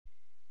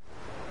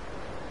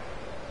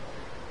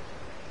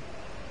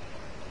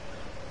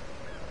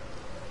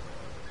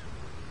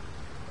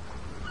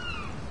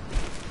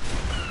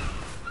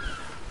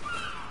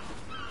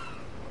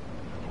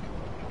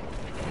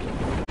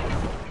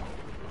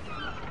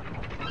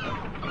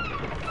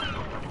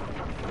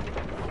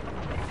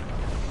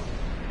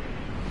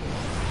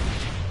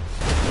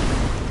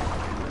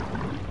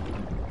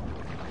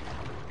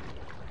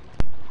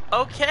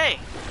Okay.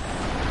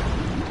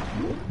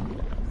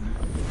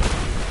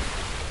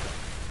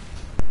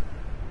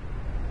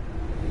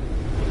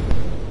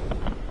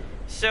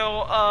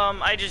 So,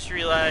 I just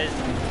realized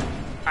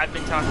I've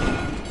been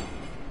talking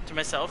to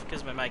myself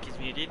because my mic is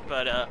muted,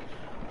 but,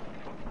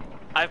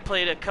 I've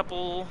played a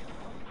couple,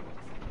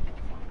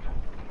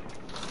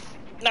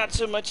 not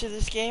so much of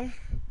this game.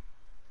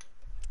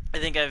 I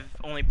think I've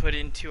only put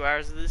in 2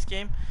 hours of this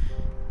game.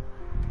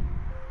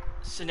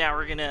 So now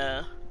we're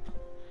gonna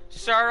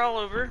start all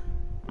over.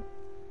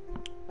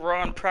 We're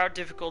on proud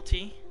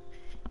difficulty.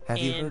 Have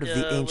you heard of the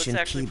let's ancient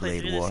actually play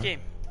Keyblade through War? this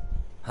game.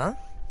 Huh?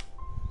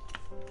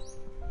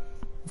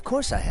 Of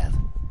course I have.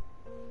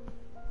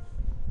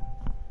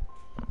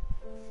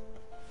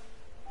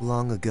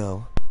 Long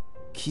ago,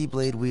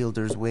 Keyblade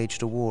wielders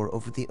waged a war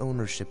over the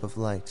ownership of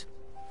light.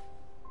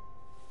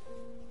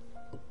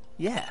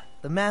 Yeah,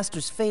 the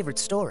Master's favorite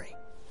story.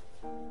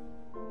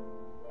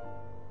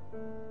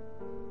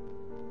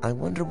 I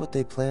wonder what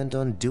they planned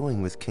on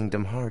doing with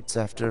Kingdom Hearts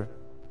after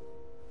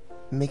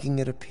making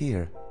it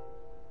appear.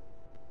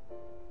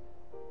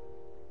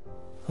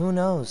 Who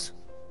knows?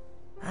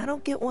 I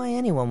don't get why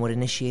anyone would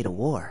initiate a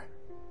war.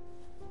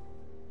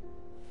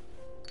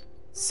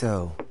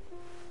 So,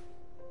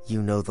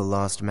 you know the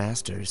Lost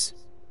Masters?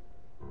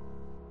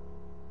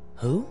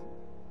 Who?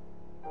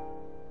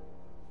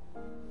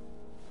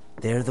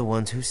 They're the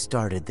ones who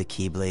started the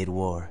Keyblade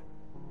War.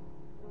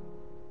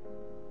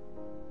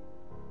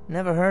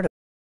 Never heard of it.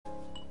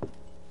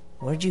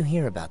 Where'd you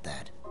hear about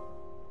that?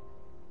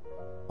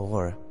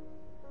 Or,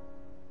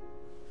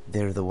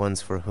 they're the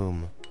ones for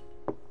whom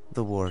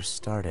the war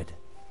started.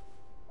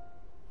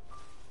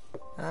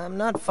 I'm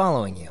not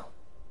following you.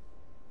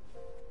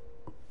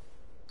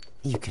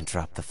 You can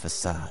drop the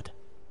facade.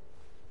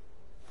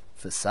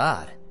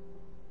 Facade?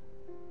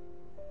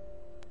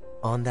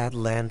 On that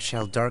land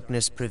shall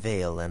darkness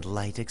prevail and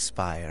light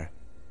expire.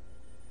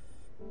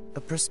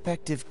 A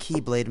prospective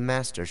Keyblade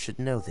master should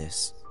know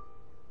this.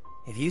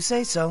 If you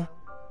say so.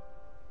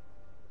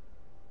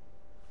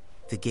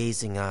 The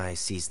gazing eye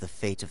sees the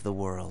fate of the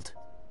world.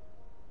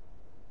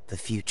 The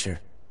future.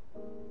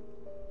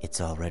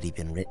 It's already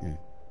been written.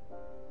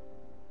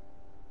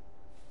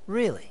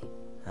 Really?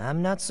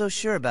 I'm not so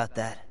sure about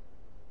that.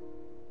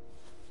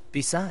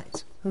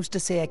 Besides, who's to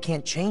say I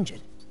can't change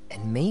it?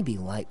 And maybe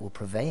light will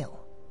prevail.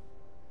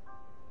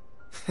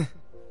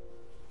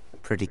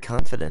 Pretty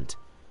confident.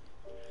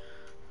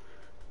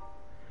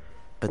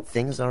 But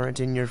things aren't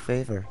in your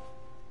favor.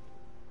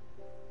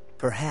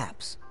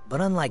 Perhaps,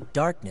 but unlike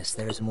darkness,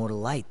 there is more to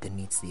light than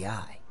meets the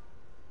eye.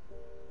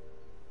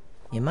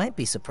 You might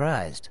be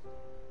surprised.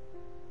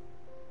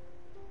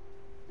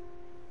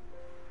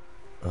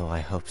 Oh,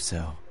 I hope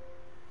so.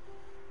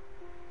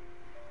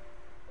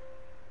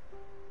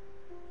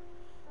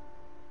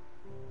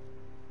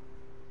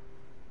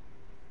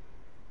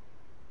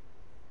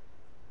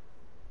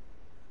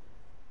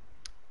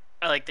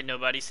 I like the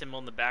nobody symbol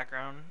in the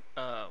background.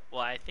 Well,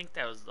 I think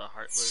that was the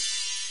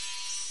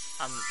Heartless.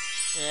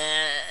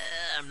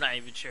 I'm not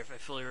even sure if I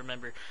fully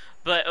remember.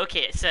 But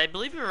okay, so I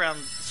believe around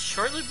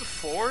shortly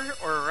before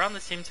or around the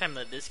same time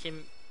that this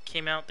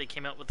came out, they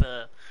came out with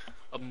a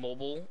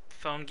mobile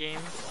phone game,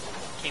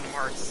 Kingdom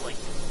Hearts like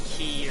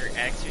Key or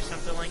X or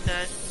something like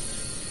that.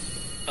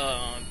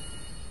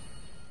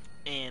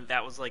 And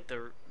that was like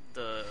the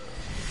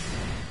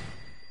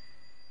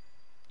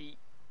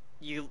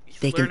you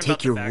They learn can take about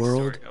the your backstory.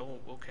 world.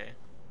 Oh, okay.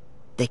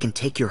 They can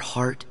take your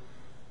heart,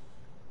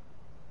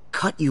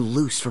 cut you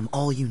loose from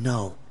all you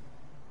know.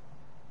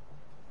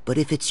 But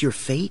if it's your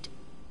fate,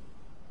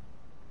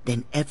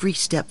 then every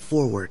step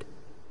forward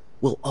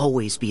will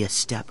always be a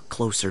step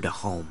closer to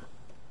home.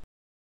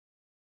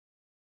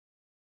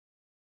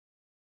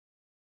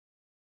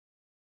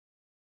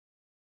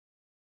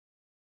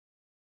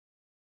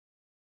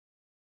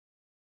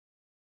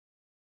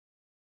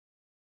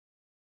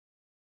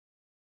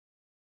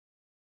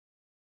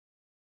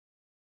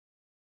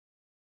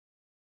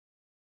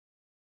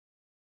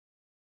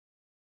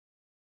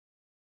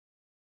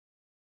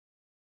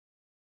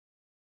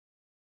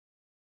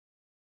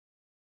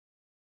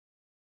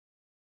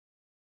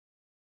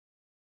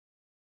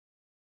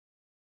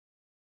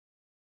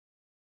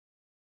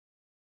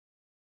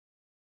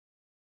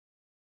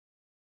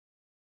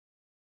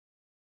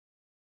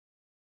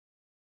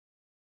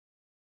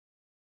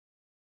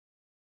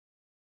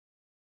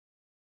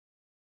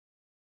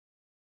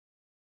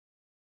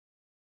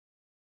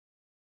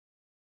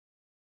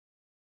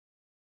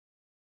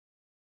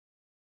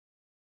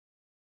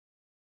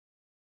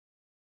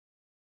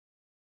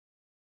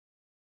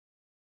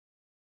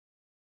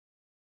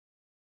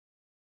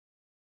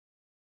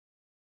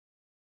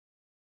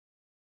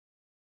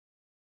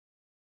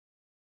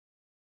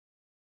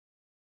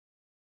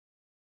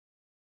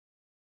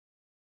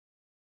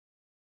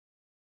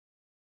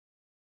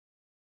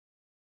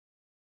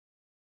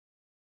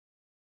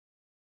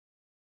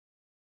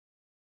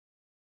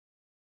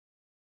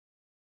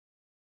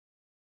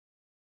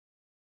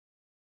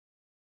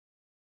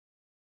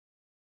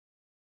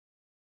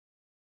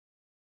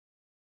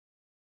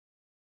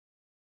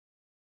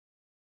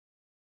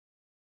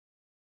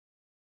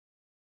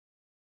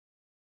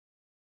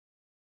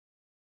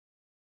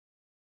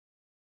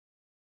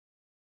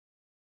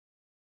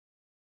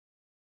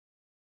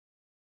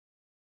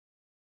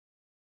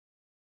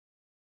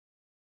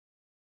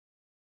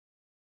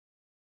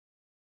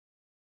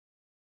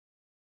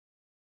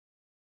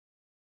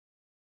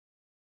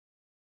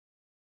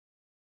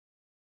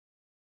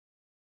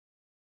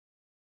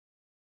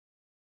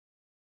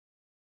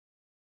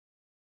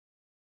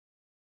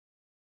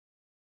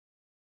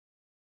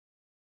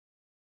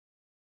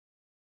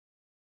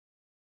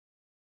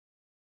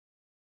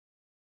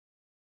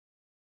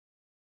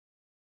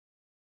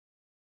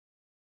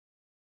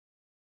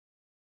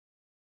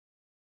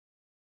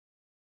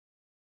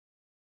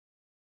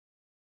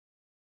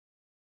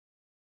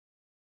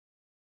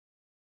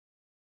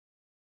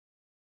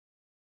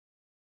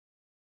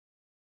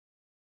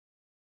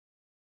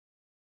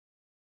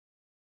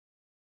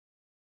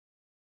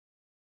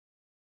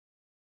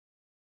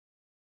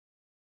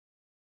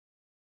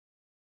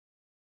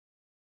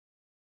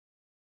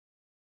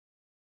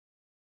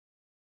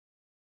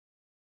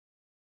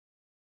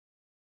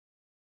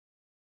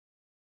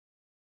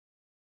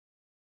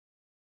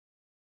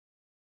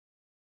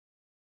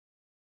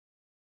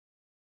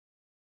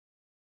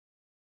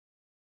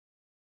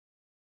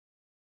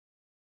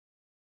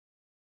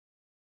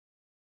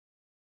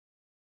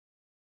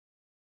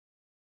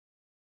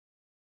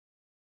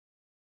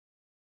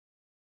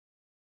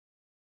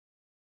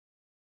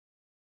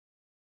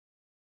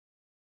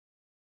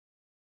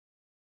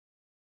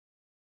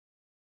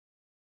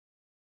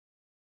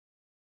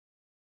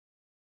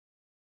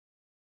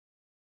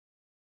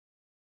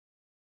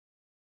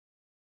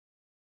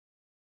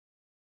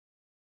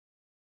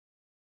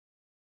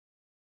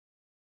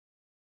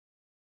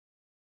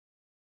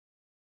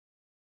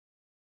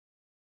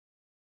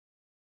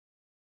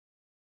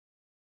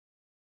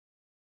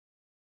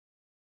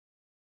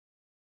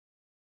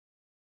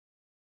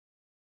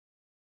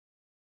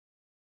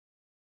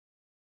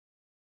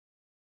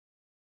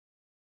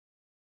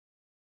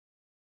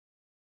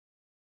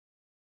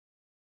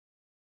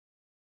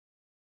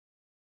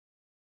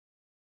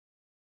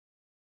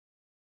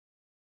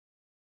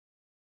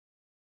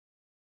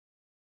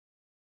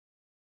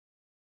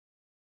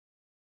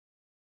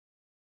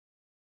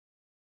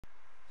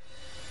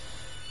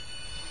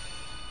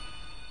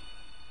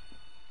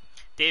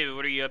 David,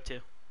 what are you up to?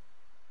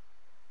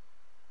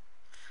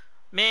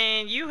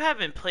 Man, you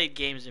haven't played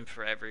games in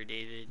forever,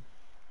 David.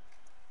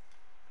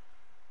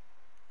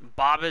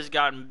 Bob has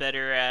gotten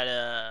better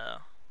at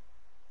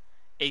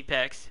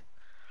Apex.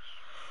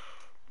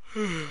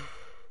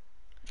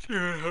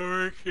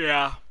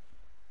 Yeah.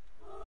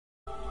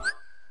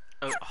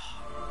 Oh.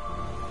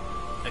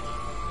 Okay.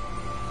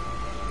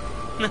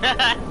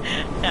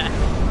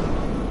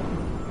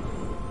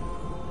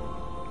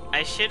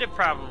 I should have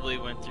probably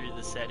went through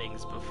the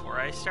settings before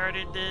I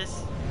started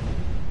this,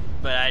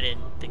 but I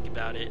didn't think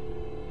about it.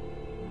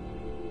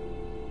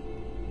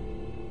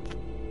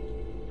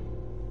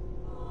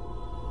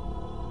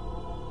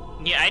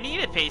 Yeah, I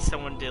need to pay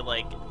someone to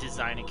like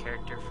design a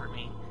character for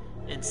me.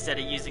 Instead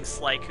of using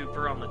Sly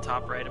Cooper on the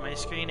top right of my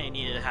screen, I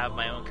needed to have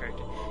my own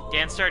character.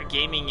 Dan started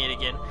gaming it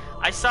again.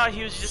 I saw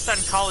he was just on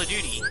Call of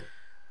Duty.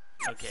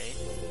 Okay.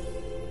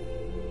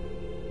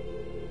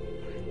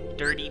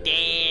 Dirty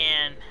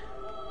Dan.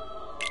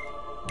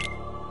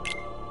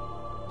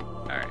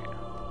 Alright.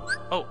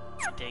 Oh,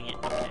 dang it.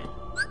 Okay.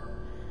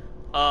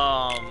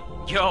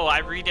 Yo, I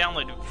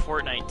re-downloaded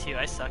Fortnite too.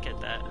 I suck at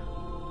that.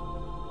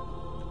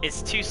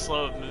 It's too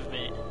slow of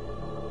movement.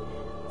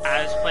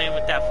 I was playing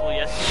with that fool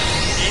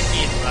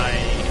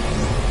yesterday.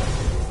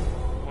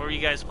 What were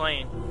you guys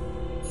playing?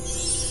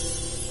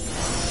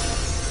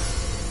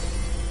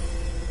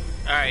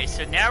 Alright,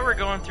 so now we're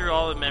going through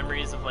all the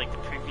memories of like the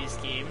previous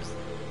games.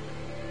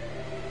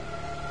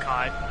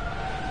 COD.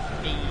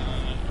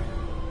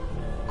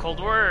 Cold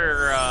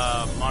War or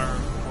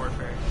Modern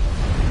Warfare?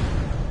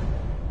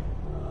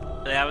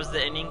 That was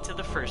the ending to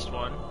the first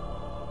one.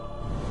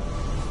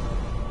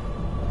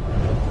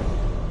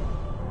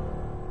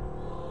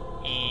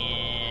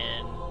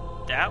 And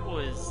that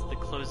was the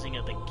closing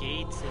of the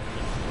gates in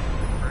the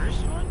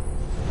first one?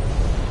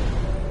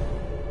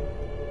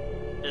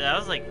 That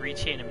was like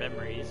Rechain of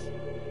Memories.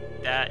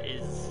 That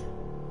is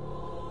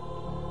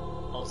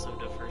also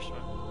the first one.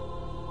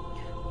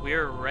 We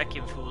were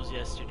wrecking fools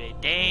yesterday.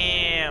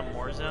 Damn,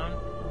 Warzone.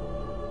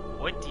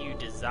 What do you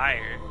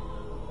desire?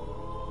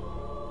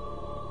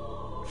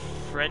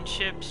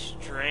 Friendship,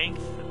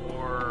 strength,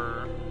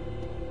 or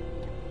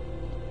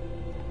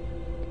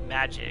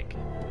magic?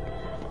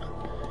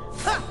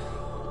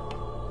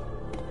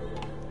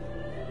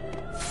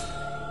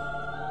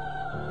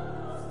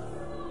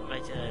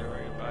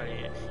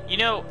 You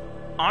know,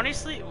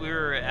 honestly, we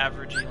were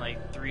averaging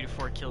like 3 to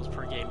 4 kills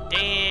per game.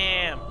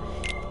 Damn!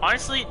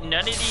 Honestly, none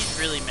of these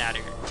really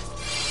matter.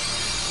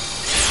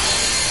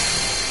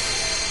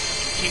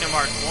 Kingdom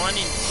Hearts 1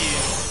 and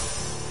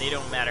 2, they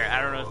don't matter.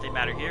 I don't know if they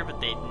matter here, but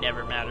they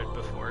never mattered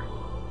before.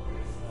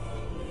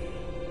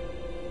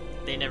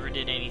 They never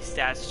did any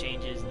stats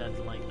changes,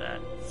 nothing like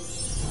that.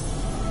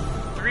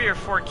 3 or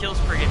 4 kills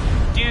per game.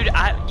 Dude,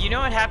 you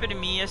know what happened to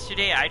me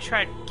yesterday? I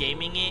tried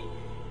gaming it.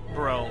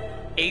 Bro,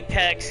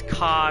 Apex,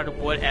 COD,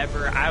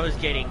 whatever, I was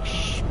getting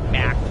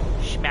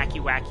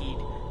schmacky-wackied,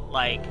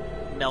 like,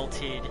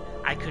 melted.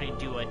 I couldn't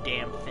do a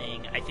damn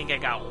thing. I think I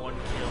got 1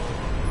 kill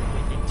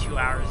within 2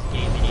 hours of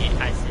gaming it.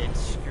 I said,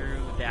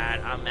 screw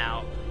that, I'm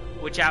out.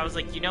 Which I was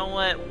like, you know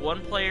what,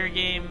 1-player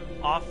game,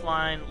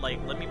 offline,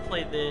 like, let me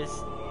play this.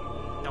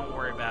 Don't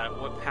worry about it.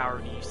 What power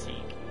do you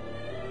seek?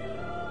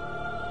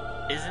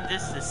 Isn't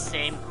this the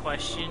same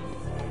question?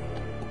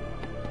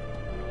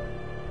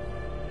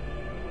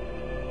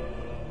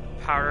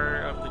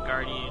 Power of the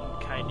Guardian,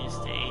 kindness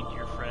to aid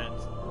your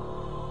friends.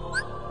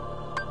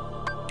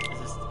 Is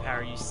this the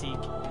power you seek?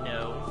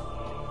 No.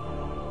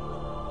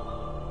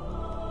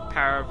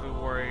 Power of a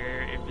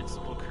warrior,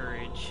 invincible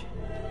courage.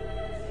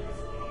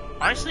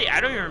 Honestly, I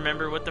don't even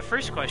remember what the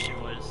first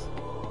question was.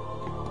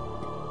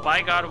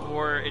 Buy God of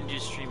War and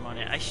just stream on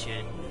it. I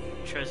should.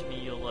 Trust me,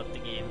 you'll love the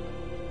game.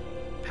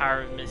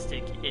 Power of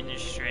Mystic, inner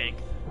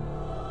strength.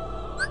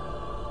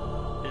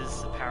 Is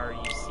this the power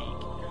you seek?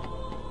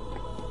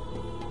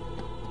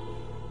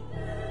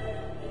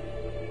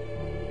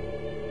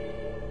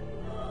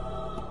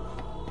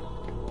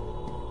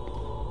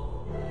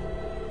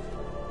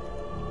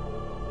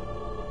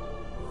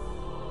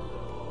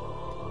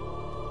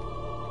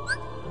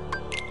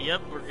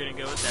 Yep, we're gonna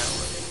go with that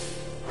one.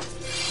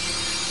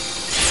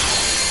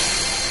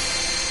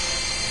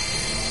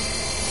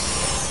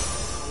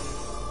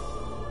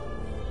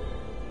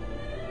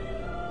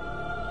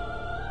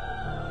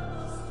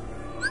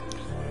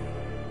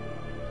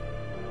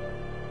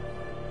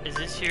 Is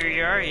this who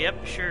you are?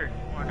 Yep, sure.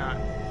 Why not?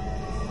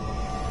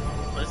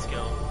 Let's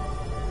go.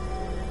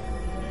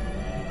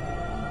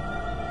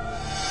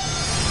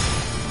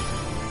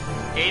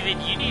 David,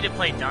 you need to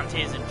play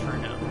Dante's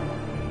Inferno.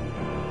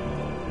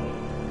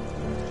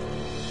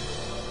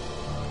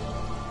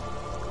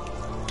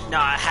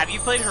 Nah, have you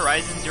played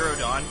Horizon Zero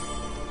Dawn?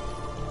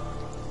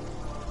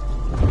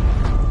 Don't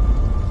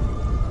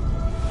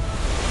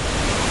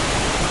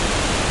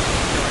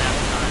have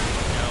time.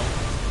 No.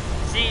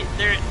 See,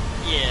 there.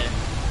 Yeah.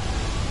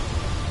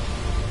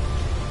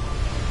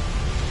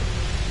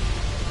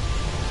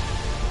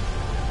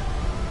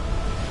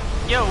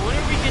 Yo, when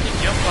are we gonna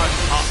jump on?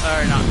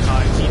 Or not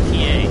COD,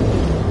 GTA?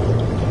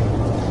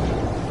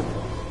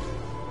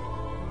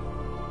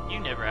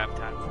 never have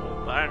time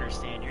for. But I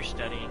understand you're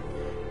studying.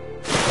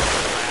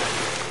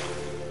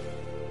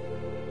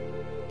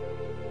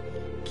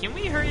 Can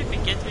we hurry up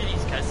and get through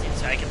these cutscenes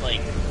so I can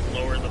like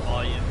lower the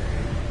volume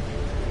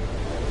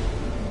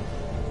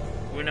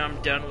when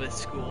I'm done with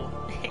school?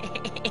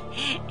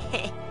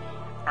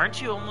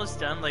 Aren't you almost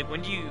done? Like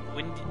when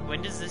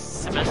does this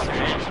semester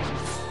end?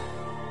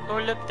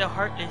 Oh look, the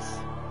Heartless.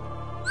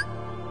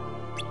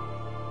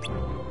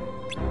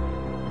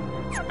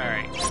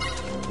 Alright.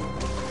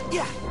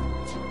 Yeah.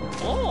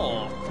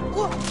 Oh!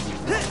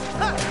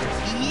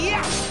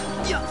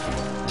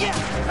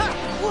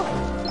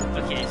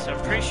 Okay, so I'm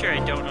pretty sure I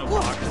don't know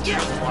block.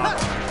 There's block.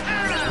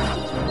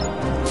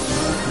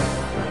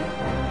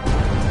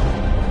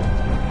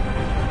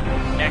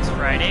 Next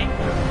Friday?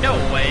 No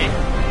way!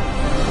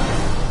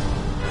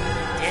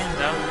 Damn,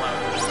 that was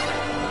loud.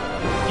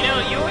 You know,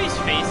 you always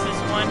face this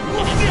one,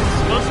 and it's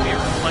supposed to be a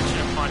reflection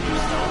upon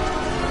yourself.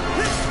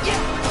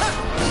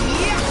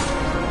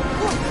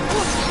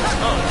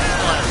 Oh, we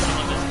still have some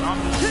of his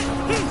zombies.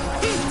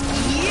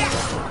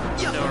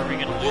 So are we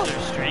gonna lose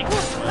our strength?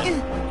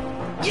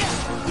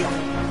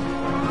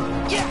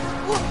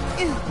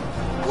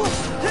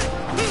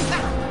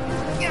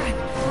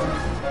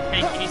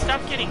 Hey, can you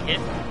stop getting hit?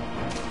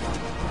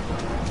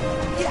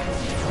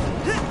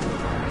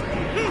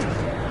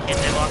 Can't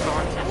they lock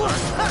on to his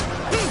arm?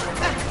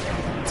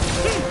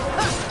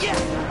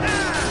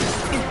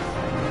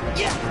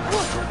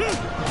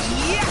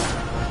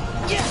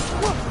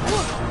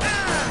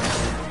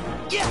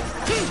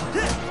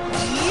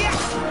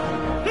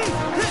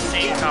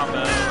 Same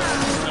combo.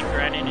 Keep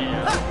grinding it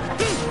out.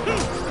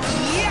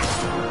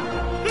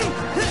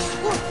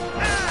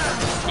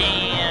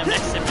 Damn,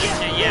 next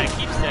semester. Yeah,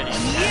 keep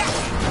studying.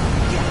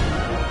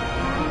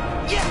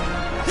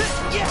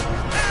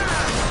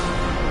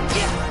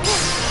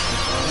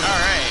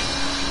 Alright.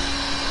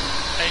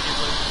 I just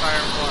look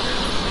fire and water.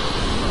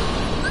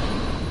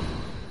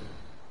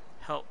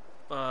 Help.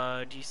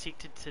 Do you seek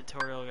the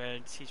tutorial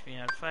guide to teach me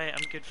how to fight?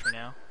 I'm good for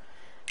now.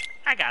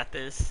 I got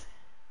this.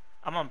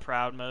 I'm on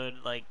proud mode,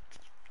 like,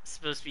 it's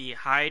supposed to be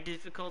high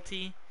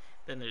difficulty,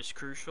 then there's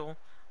crucial.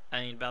 I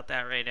ain't about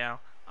that right now.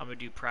 I'm gonna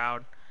do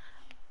proud.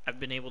 I've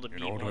been able to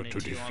beat 1 and 2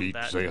 on defeat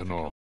that.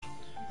 Xehanort,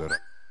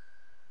 there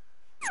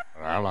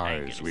are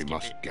allies we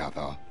must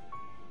gather,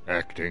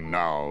 acting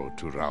now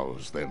to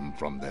rouse them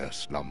from their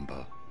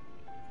slumber.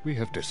 We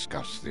have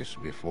discussed this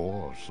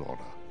before,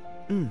 Sora.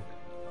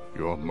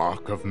 Your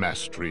Mark of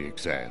Mastery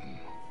exam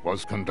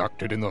was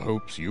conducted in the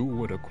hopes you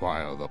would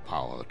acquire the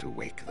power to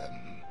wake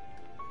them.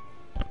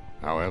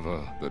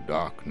 However, the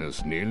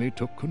darkness nearly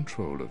took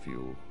control of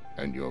you,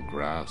 and your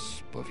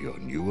grasp of your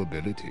new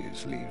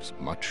abilities leaves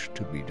much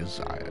to be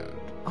desired.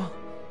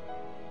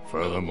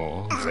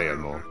 Furthermore,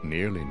 Xehanort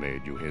nearly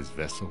made you his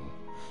vessel,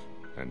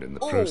 and in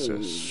the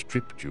process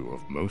stripped you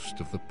of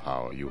most of the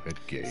power you had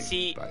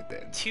gained by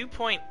then.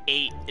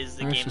 2.8 is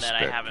the game that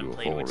I haven't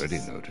played, which already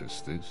is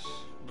noticed this.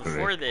 before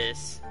Correct.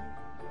 this,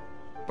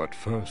 But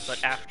first,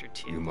 but after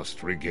 2. you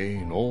must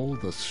regain all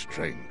the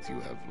strength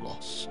you have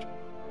lost.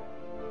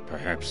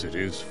 Perhaps it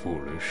is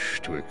foolish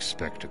to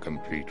expect a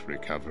complete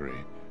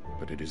recovery,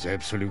 but it is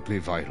absolutely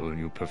vital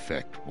you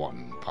perfect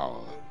one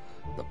power,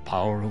 the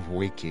power of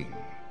waking,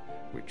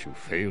 which you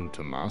failed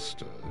to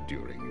master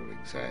during your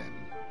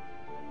exam.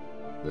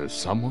 There's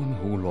someone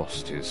who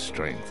lost his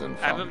strength and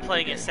I've found been it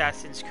playing again.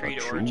 Assassin's A Creed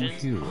true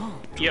Origins. hero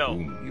to Yo.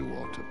 whom you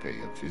ought to pay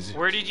a visit.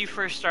 Where did you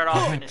first start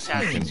off in Perhaps I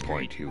can Assassin's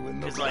point Creed? you in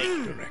the 'Cause, right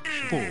like,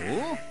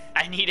 direction.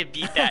 I need to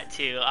beat that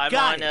too. I'm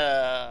Got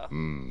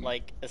on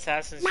like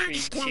Assassin's Creed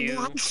 2. You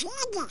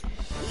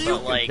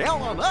But, like, can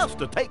count on us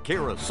to take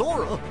care of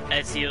Sora.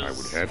 Ezio's, I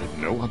would have it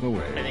no other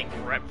way. I think, I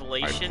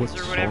Revelations put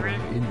or whatever.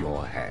 Sora in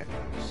your hands.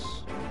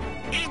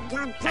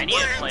 I need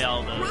to play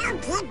all those.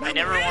 I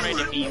never wanted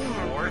to beat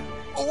 4.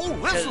 Oh,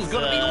 this is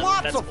gonna be Because,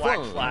 lots that's of Black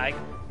fun. Flag.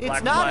 It's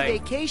Black not Flag a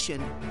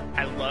vacation.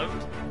 I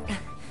loved,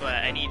 but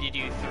I need to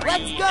do 3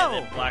 Let's go.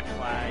 and then Black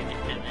Flag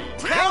and then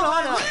Count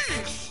on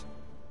us.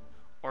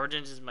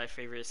 Origins is my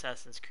favorite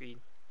Assassin's Creed.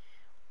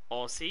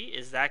 Oh, see,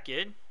 is that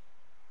good?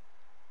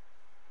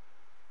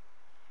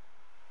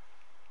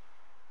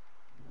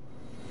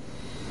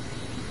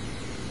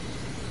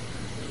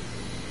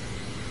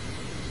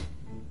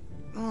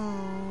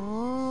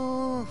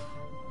 Oh.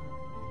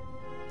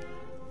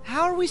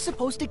 How are we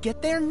supposed to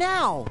get there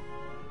now?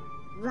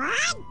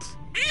 What?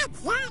 I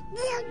thought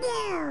you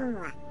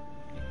knew.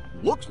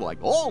 Looks like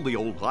all the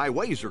old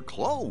highways are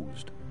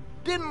closed.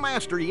 Didn't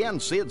Master Yen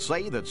Sid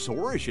say that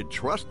Sora should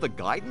trust the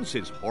guidance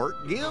his heart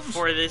gives?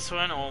 For this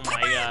one, oh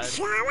my god.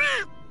 Sora,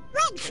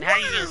 which And how are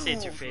you gonna say it's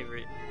way? your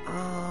favorite?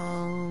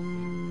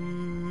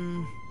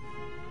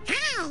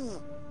 Hey,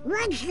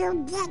 would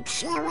you get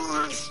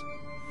serious?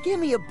 Give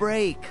me a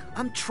break.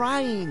 I'm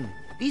trying.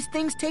 These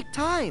things take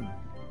time.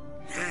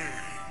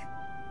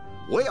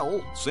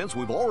 Well, since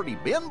we've already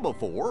been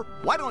before,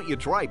 why don't you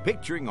try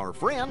picturing our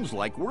friends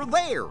like we're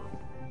there?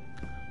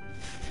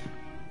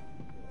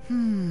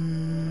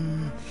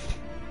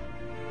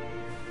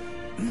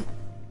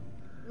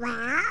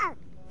 Well,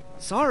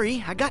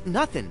 Sorry, I got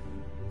nothing.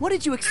 What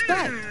did you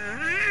expect?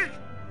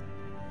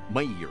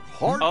 May your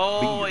heart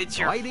Oh, be it's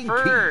your your guiding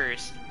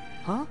first.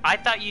 Huh? I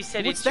thought you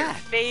said What's it's your that?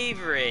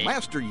 favorite. key.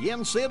 Master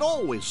Yen Sid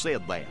always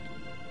said that.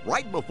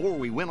 Right before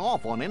we went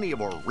off on any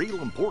of our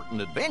real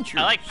important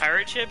adventures. I like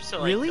pirate ships, so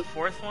like Really? the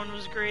fourth one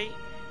was great.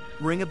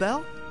 Ring a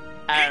bell?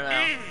 I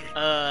don't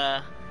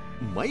know.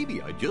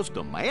 Maybe I just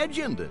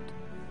imagined it.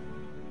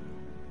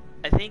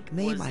 I think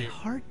May was my it,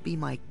 heart be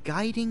my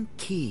guiding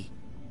key.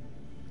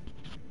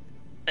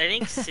 I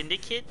think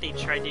Syndicate, they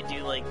tried to do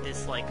like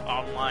this like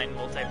online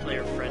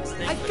multiplayer friends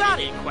thing, I but got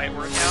it it! didn't quite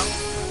work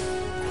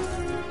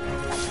out.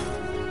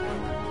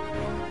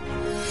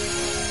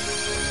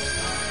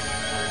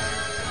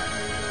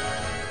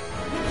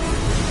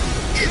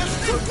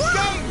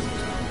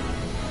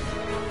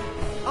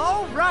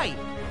 All right!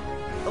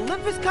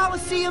 Olympus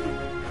Coliseum,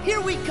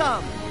 here we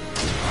come!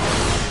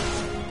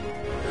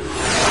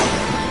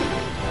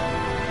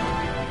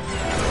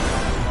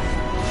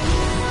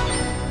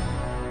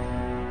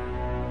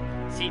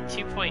 See,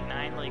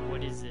 2.9, like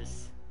what is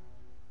this?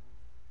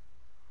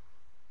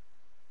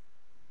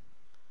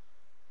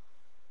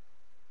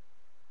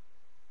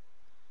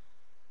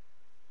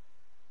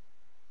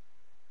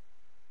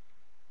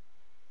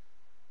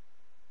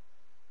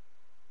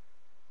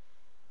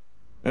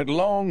 At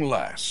long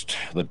last,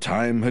 the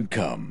time had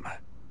come.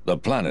 The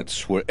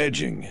planets were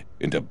edging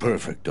into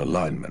perfect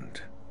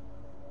alignment.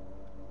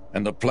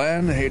 And the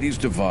plan Hades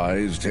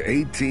devised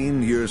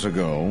 18 years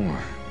ago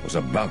was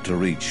about to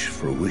reach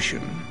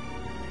fruition.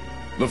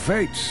 The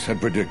Fates had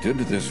predicted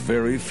this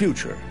very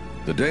future,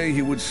 the day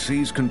he would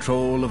seize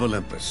control of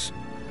Olympus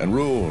and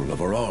rule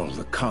over all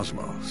the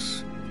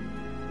cosmos.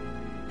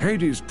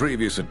 Hades'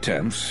 previous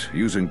attempts,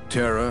 using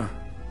Terra,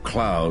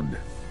 Cloud,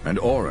 and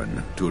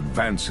Orin to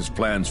advance his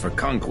plans for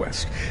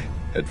conquest,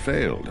 had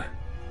failed.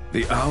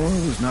 The hour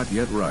was not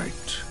yet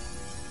right.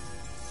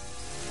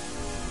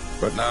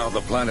 But now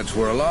the planets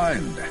were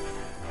aligned,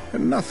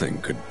 and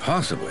nothing could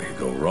possibly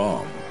go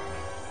wrong.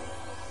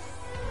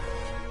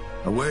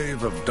 A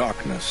wave of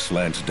darkness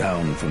slanced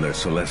down from their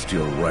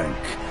celestial rank,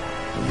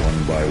 and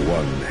one by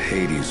one,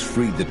 Hades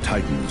freed the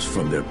Titans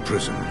from their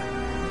prison.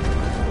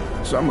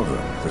 Some of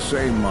them, the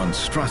same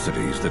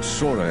monstrosities that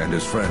Sora and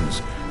his friends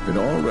had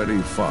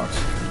already fought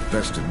and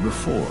bested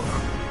before.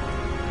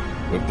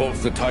 With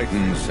both the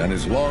Titans and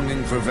his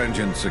longing for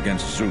vengeance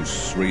against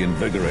Zeus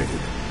reinvigorated,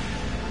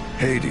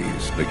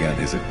 Hades began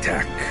his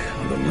attack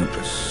on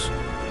Olympus.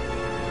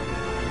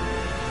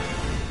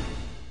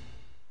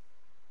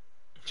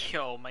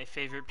 Yo, my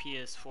favorite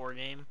PS4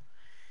 game.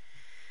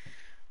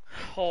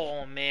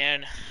 Oh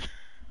man.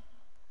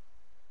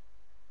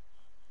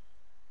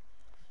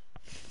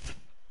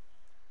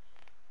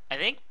 I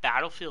think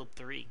Battlefield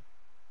 3.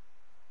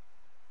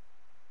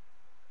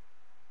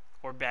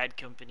 Or Bad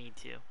Company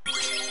 2.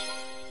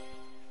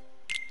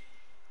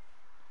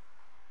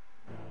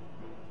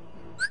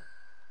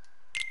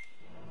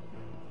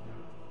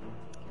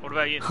 What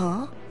about you?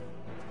 Huh?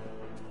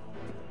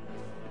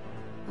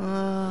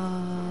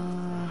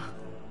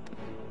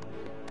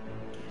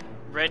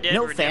 Red Dead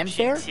No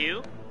Redemption fanfare?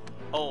 2?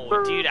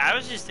 Oh, dude, I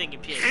was just thinking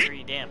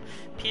PS3, damn.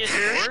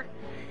 PS4?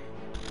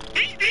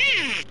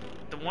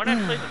 The one I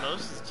played the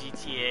most is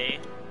GTA.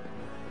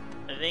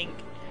 I think.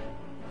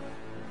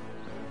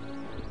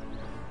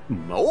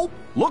 Nope.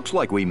 Looks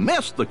like we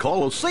missed the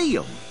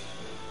Colosseum.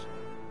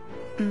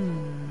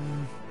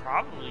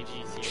 Probably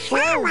GTA.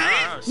 Sora,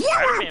 I don't know, you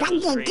Spider-Man opened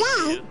was the great,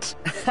 too. gate.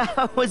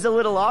 I was a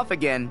little off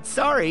again.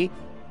 Sorry.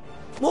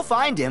 We'll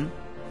find him.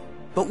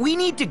 But we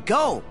need to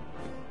go.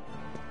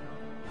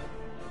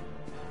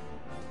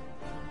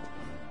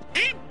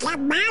 Up the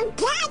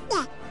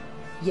mountain.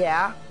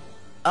 Yeah.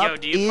 Yo,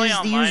 Up do you play is the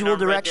online usual on Red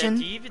Dead? direction.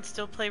 Do you even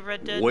still play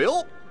Red Dead?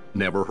 Well,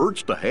 never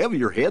hurts to have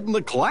your head in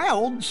the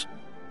clouds.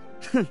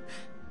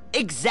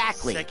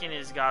 Exactly. Second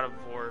is God of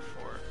War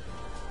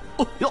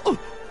 4. Yeah.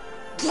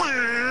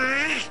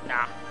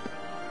 Nah.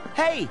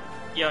 Hey,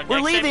 Yo, We're next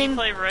time leaving. you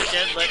play Red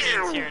Dead, let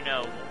me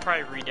know. We'll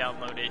probably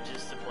re-download it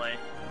just to play.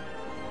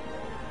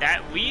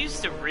 We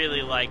used to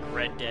really like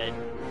Red Dead,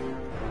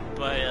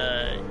 but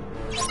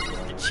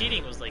the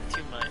cheating was like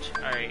too much.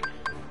 All right.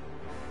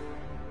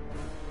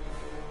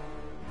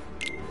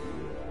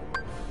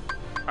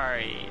 All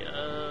right.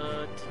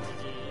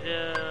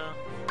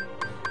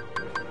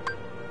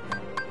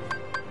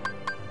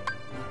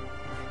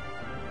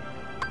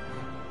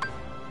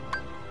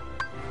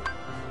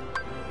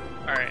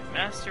 All right,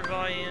 master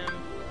volume.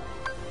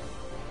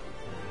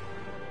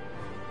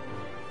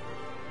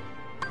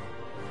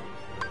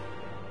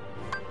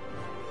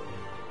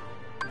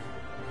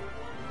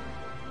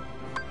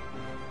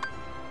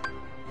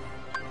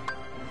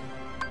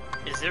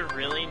 Is there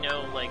really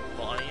no, like,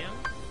 volume?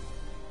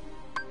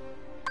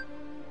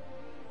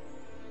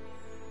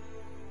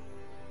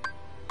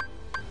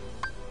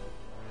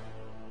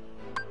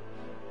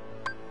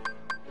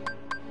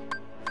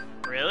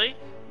 Really?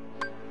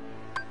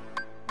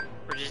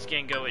 We're just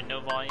gonna go with no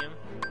volume?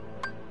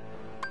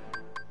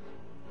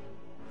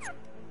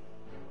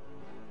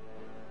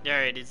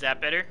 Alright, is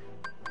that better?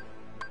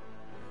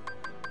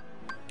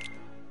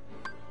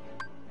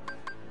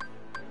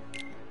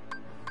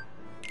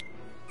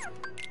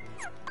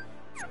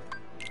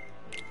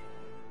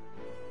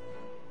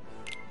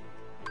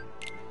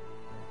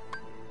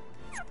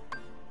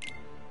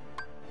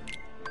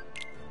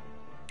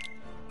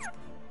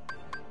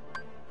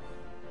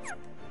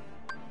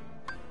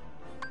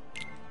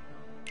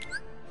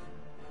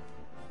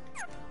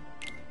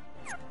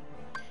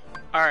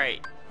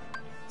 Alright.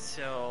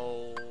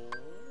 So...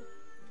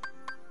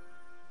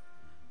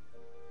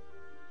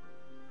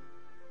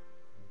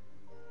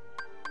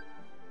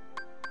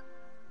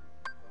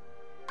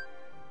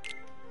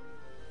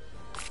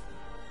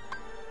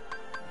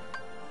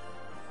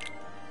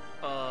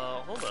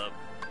 hold up.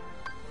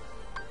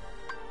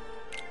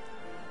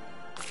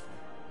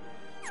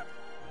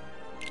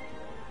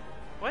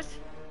 What?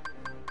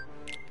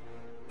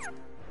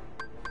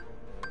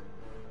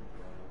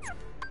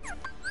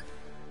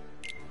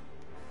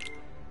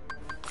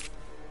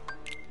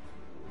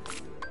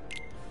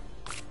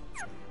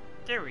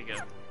 There we go.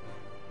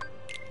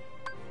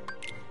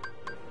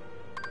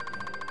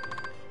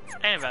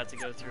 I ain't about to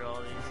go through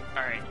all these.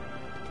 Alright.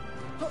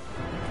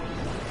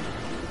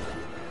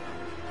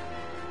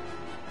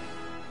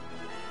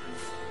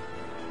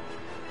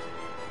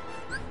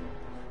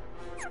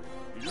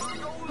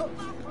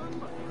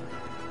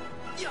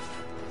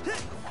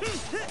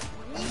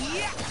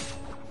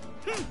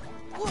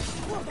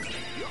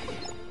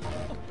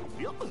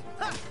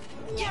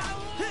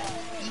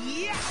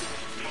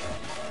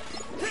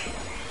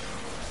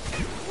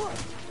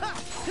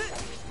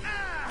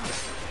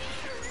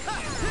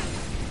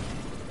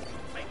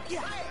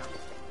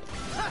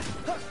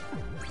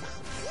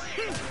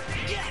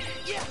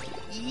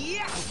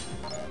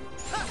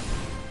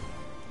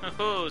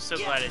 Oh, so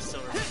glad I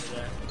still remember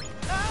that.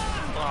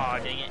 Oh,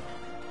 dang it.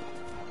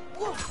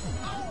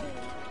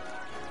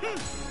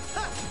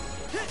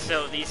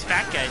 So, these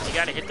fat guys, you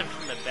gotta hit them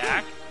from the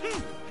back.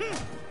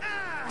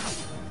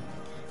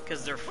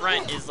 Because their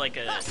front is like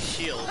a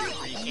shield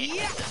where you can't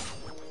hit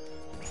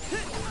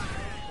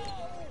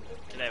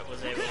them.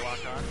 Was I able to lock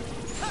on?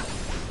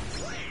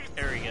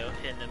 There we go,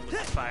 hitting them with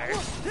the fire.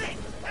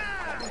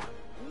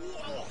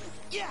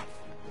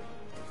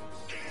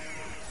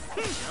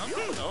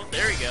 Oh,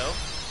 there we go.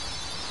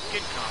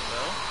 Good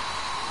combo.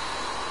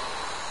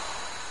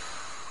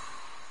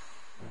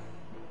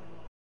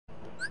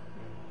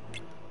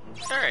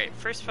 Alright,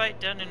 first fight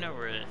done and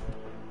over with.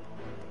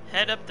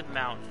 Head up the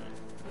mountain.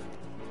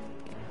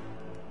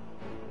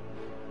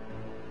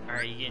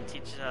 Alright, you gonna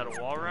teach us how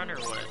to wall run or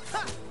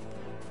what?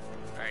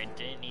 Alright,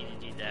 didn't need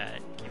to do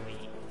that. Can we...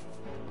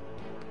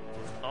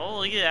 Oh,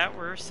 look at that.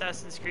 We're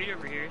Assassin's Creed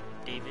over here,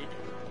 David.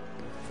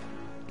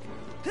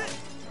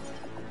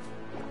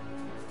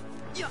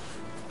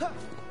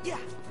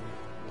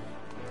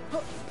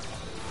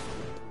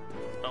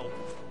 Oh,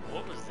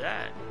 what was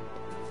that?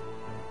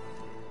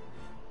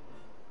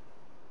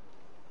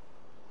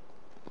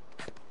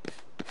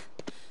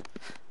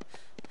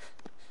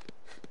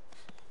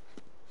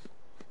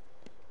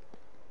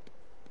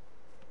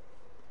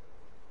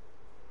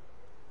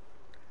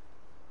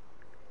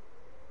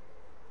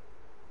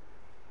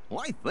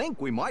 Well, I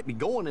think we might be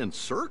going in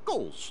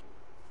circles.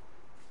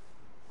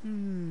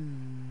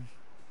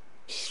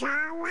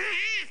 Sora?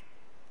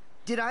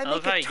 Did I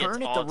love make how a he gets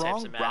turn at all the types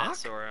wrong of mad at rock?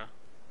 Sora.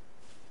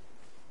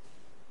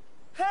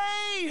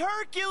 Hey,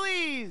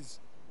 Hercules!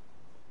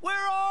 Where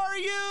are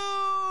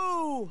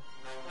you?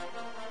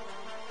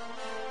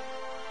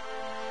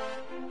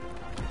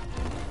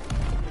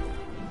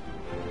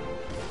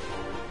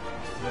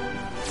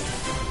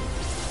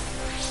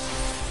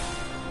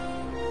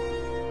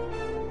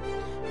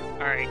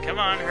 Alright, come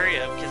on, hurry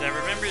up, because I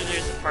remember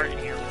there's a part in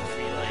here where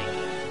we, like,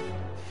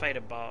 fight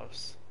a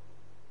boss.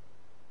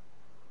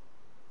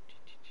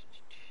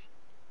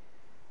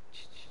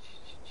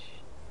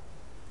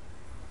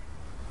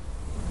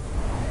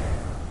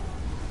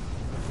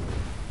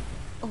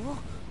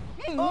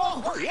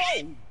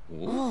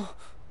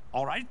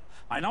 All right,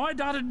 I know I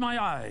dotted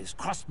my I's,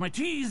 crossed my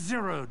T's,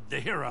 zeroed the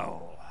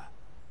hero.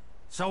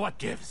 So what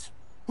gives?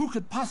 Who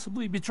could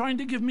possibly be trying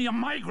to give me a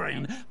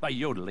migraine by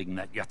yodeling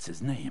that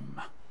Yutz's name?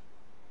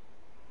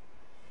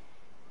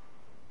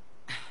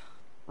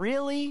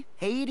 Really?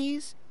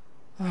 Hades?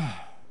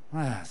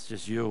 It's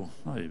just you.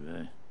 Oy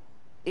vey.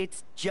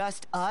 It's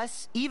just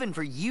us? Even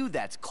for you,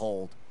 that's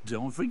cold.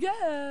 Don't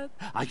forget,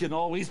 I can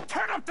always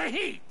turn up the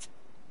heat!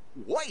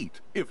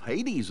 Wait, if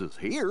Hades is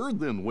here,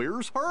 then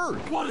where's her?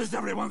 What is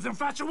everyone's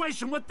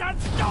infatuation with that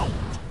stone?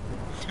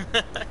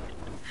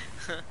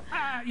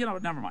 You know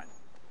what, never mind.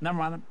 Never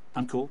mind,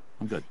 I'm cool,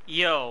 I'm good.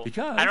 Yo,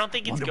 Because I don't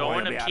think it's Wonder Boy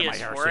going will to be out of my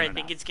hair PS4, soon I enough.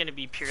 think it's going to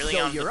be purely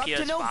So on the you're up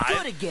to no PS5,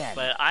 good again.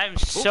 but I'm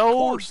so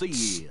course he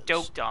is.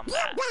 stoked on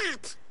that.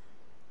 What?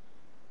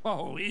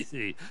 Oh,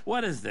 easy.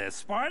 What is this,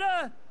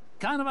 Sparta?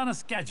 Kind of on a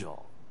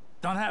schedule.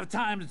 Don't have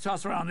time to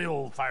toss around the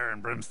old fire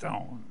and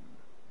brimstone.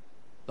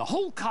 The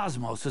whole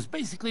cosmos is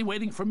basically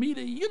waiting for me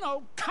to, you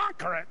know,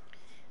 conquer it.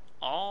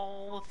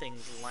 All the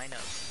things line up.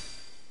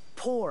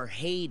 Poor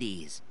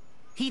Hades.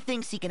 He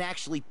thinks he can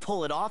actually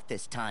pull it off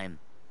this time.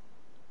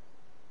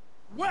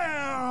 Where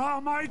are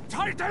my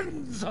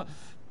titans?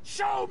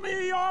 Show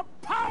me your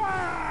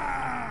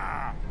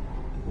power!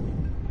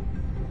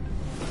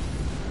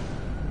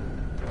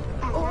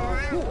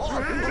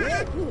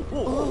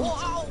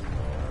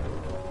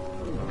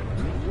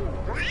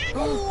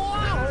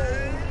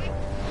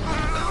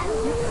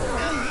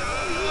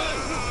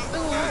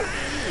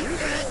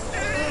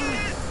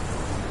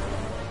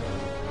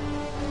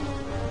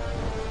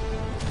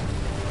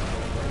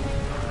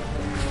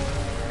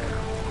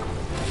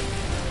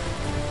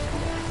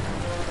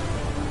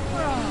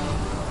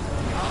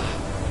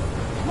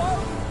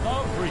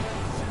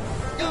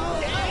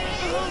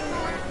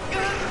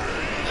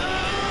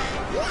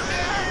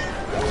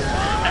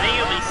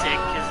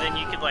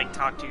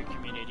 talk to your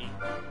community.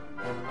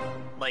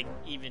 Like,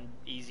 even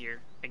easier,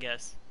 I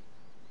guess.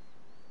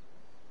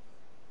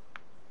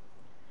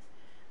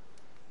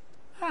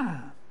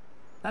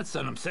 That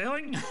sent him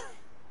sailing.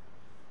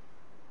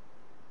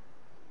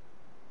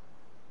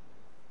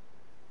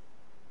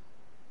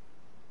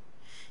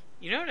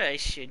 You know what I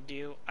should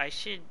do? I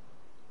should...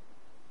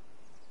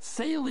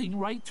 Sailing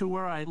right to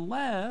where I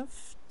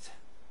left.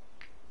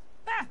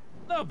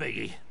 No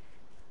biggie.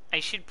 I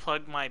should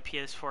plug my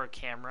PS4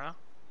 camera.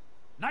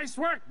 Nice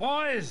work,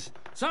 boys.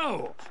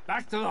 So,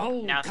 back to the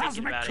whole Now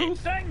cosmic about coup it.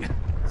 thing.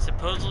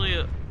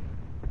 Supposedly,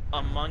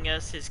 Among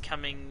Us is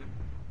coming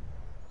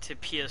to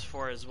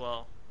PS4 as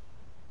well.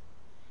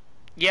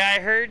 Yeah, I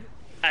heard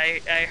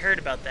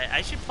about that.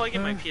 I should plug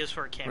in my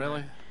PS4 camera.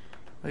 Really?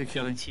 Are you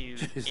kidding? Jeez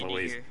Jeez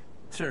Louise.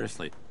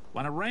 Seriously,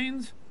 when it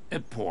rains,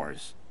 it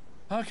pours.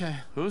 Okay,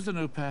 who's the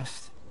new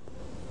pest?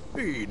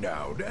 Hey,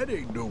 now, that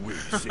ain't no way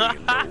to say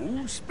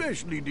hello,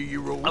 especially to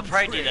your old I'll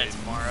probably do that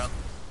friend. tomorrow.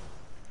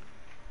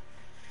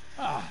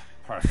 Ah,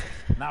 perfect.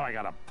 Now I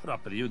gotta put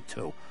up with you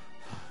too.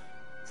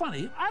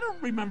 Funny, I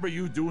don't remember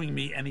you doing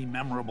me any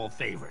memorable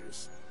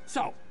favors.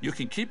 So, you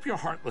can keep your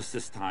Heartless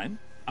this time.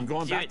 I'm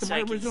going Do back it to so my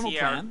I can original see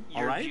plan,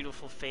 your alright?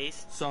 beautiful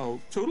face. So,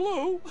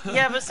 toodaloo.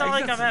 Yeah, but it's not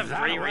like I'm Exit having that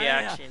great way.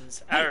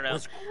 reactions. I Hey, don't know.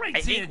 it's great I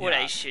think seeing what ya.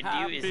 I should do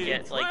is Happy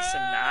get like some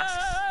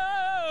masks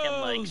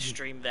and like trails.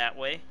 stream that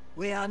way.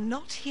 We are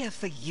not here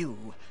for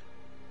you.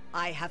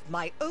 I have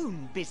my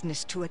own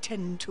business to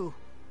attend to.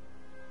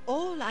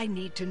 All I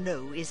need to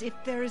know is if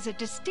there is a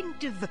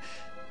distinctive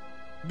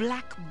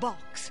black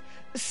box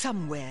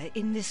somewhere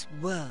in this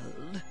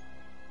world.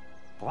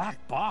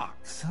 Black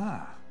box,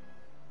 huh?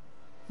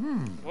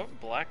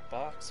 What black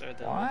box are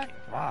they Black looking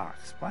for?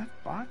 box,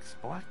 black box,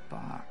 black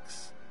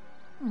box.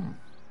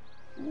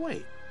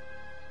 Wait.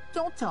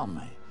 Don't tell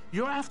me.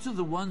 You're after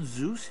the one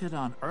Zeus hit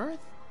on Earth?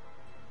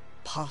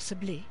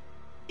 Possibly.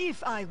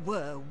 If I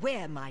were,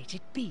 where might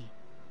it be?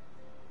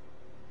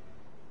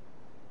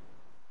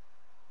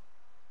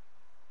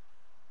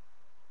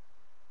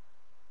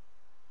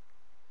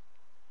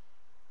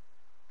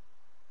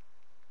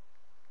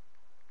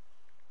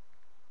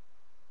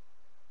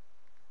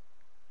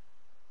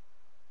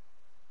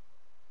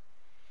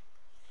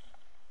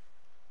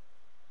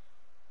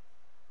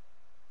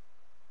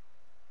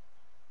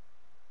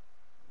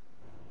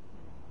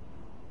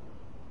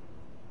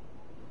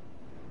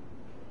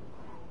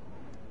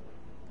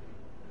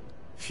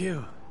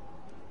 Phew.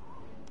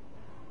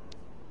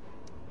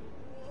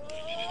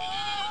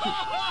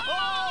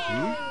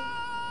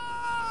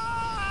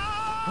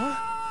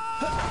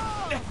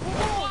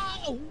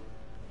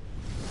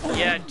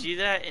 Yeah, do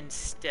that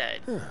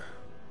instead.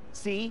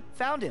 See?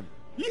 Found him.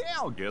 Yeah,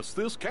 I guess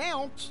this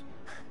counts.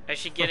 I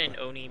should get an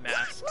Oni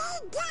mask.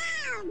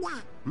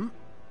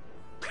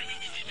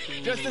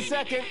 Just a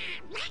second.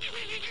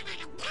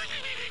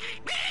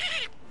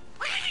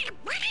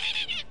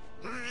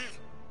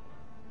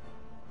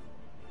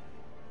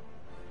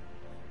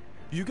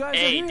 You guys are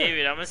Hey, here.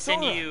 David, I'm gonna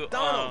send Sora, you,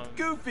 Donald,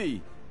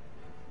 Goofy.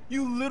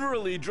 You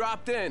literally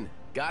dropped in.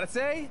 Gotta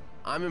say,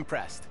 I'm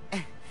impressed.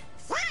 I'm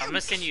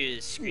gonna send you a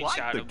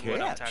screenshot the of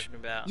what I'm catch. talking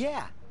about.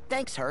 Yeah,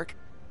 thanks, Herc.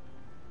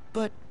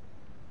 But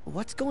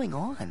what's going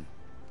on?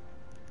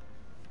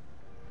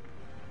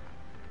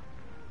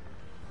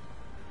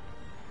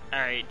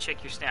 Alright,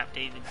 check your snap,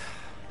 David.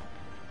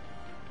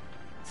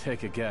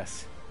 Take a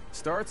guess.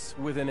 Starts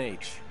with an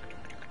H.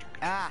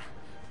 Ah,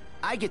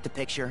 I get the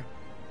picture.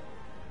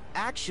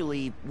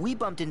 Actually, we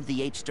bumped into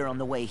the H-Star on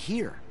the way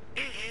here.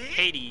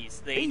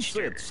 Hades, the He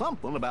H-Star. said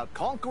something about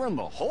conquering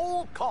the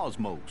whole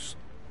cosmos.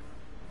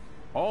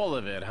 All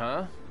of it,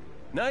 huh?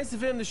 Nice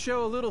of him to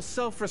show a little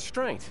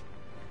self-restraint.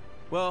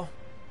 Well,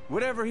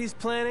 whatever he's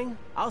planning,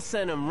 I'll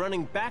send him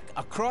running back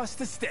across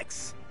the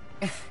sticks.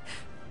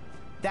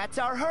 That's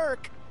our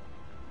Herc.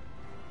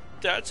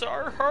 That's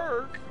our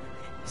Herc.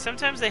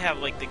 Sometimes they have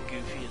like the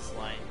goofiest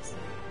lines.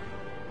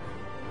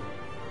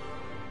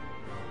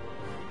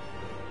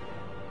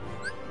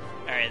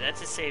 Alright,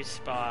 that's a safe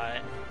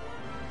spot.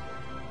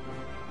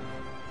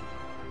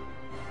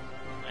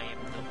 I am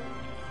the only.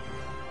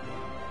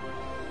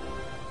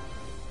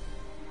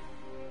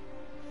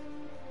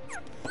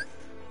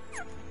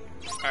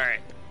 Alright.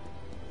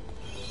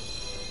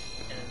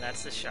 And then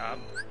that's the shop.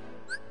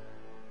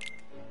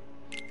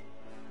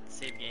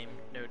 Save game,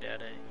 no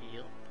data,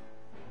 heal.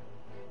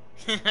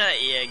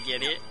 Yeah,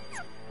 get it?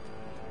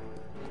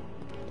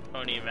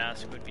 Oni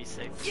mask would be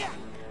sick. Yeah.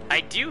 I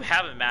do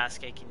have a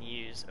mask I can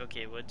use.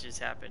 Okay, what just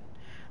happened?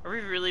 Are we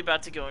really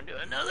about to go into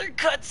another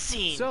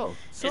cutscene? So,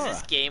 Sora, is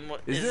this game?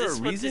 is there this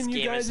a what reason this you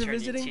game guys has are turned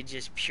visiting? into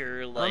just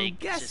pure like? I'm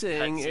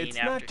guessing just it's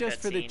cutscene not after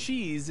just for the cutscene?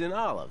 cheese and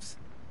olives.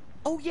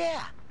 Oh,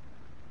 yeah.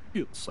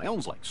 It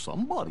sounds like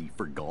somebody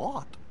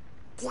forgot.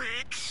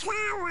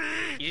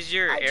 Use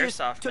your I just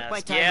airsoft took mask. my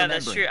time Yeah,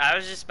 that's true. remembering. I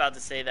was just about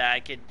to say that I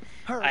could.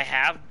 Herc, I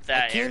have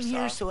that I came airsoft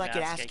here so I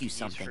could mask ask you use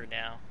something. for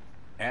now.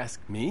 Ask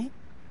me?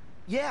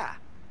 Yeah.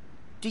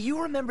 Do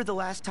you remember the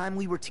last time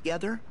we were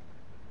together?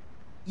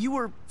 You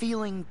were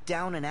feeling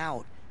down and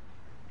out.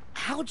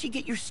 How'd you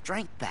get your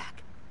strength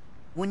back?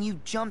 when you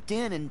jumped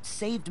in and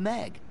saved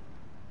Meg.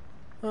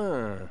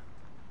 Huh.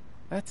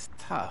 That's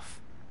tough.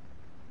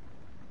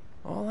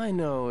 All I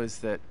know is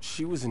that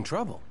she was in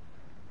trouble.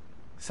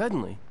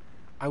 Suddenly,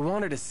 I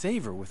wanted to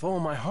save her with all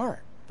my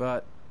heart,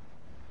 but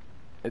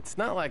it's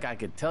not like I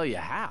could tell you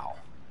how.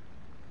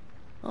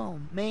 Oh,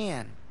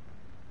 man.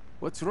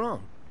 What's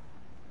wrong?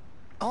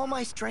 All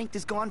my strength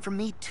is gone from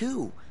me,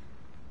 too.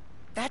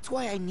 That's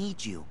why I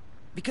need you.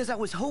 Because I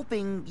was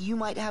hoping you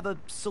might have a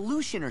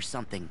solution or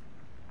something.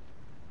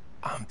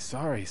 I'm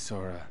sorry,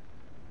 Sora.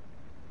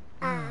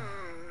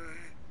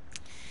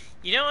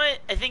 You know what?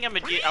 I think I'm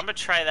gonna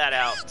try that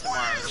out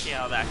tomorrow. See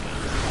how that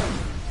goes.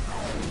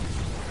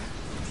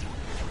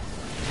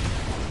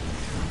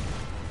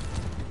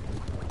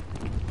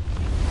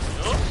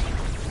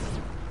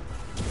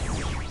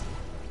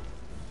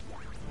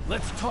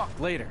 Let's talk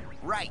later.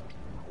 Right.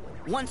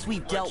 Once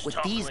we've dealt with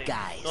these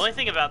guys. The only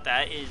thing about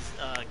that is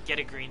get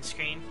a green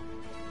screen.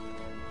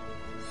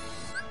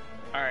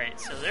 Alright,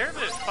 so they're a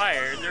bit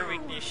fire. Their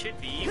weakness should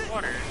be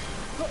water.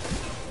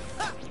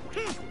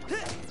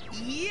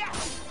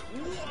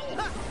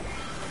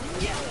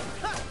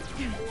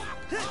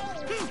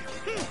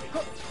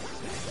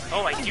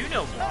 Oh, I do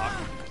know block.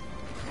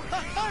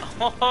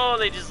 Oh,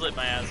 they just lit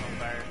my ass on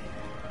fire.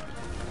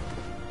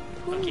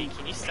 Okay,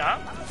 can you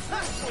stop?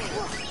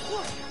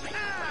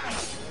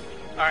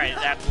 Alright,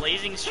 that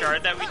blazing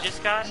shard that we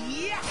just got.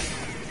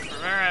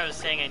 Remember I was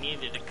saying I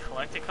needed to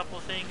collect a couple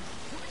of things?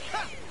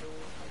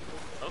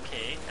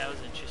 Okay, that was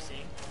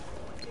interesting.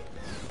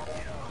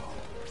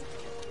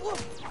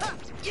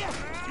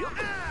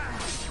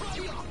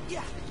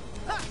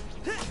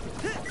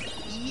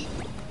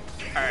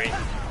 Alright,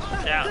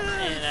 down,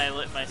 and I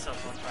lit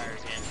myself on fire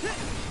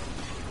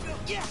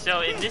again.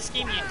 So in this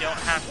game you don't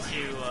have to,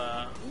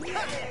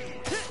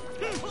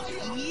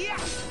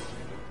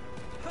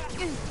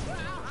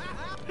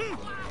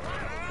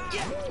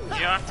 you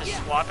don't have to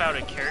swap out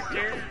a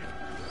character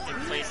in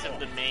place of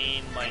the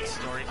main, like,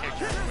 story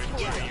character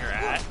where you're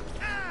at.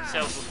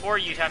 So before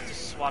you'd have to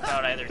swap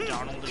out either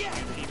Donald or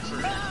Goofy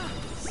for,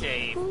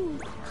 say,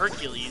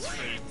 Hercules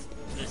for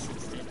this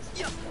instance.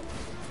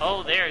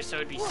 Oh, there, so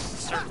it'd be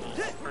circle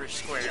or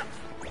square. I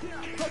was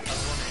wondering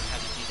how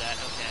to do that,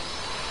 okay.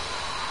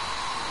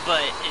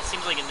 But it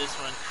seems like in this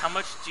one, how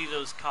much do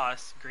those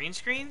cost? Green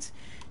screens?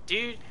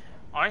 Dude,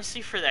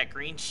 honestly, for that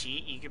green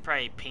sheet, you could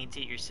probably paint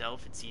it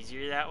yourself. It's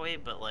easier that way,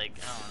 but like,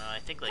 I don't know, I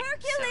think like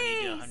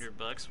Hercules! 70 to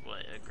 $100,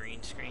 what, a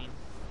green screen?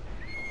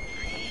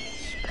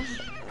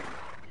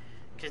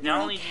 Because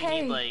not only do you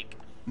need like...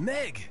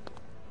 Meg!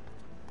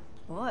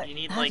 What? You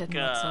need that like didn't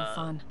look so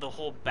fun. the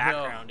whole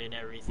background and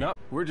everything. No,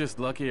 we're just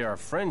lucky our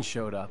friend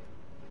showed up.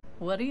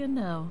 What do you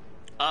know?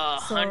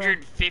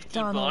 150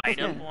 Donald,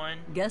 item one.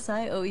 Guess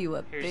I owe you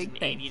a Here's big an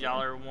thank you.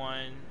 $80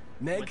 one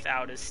Meg,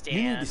 without a stand.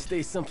 you need to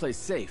stay someplace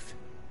safe.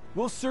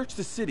 We'll search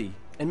the city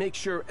and make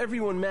sure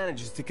everyone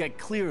manages to get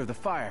clear of the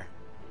fire.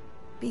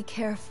 Be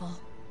careful,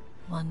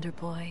 Wonder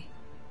Boy.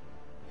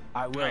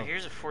 I will. Alright,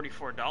 here's a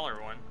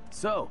 $44 one.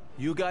 So,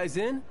 you guys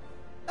in?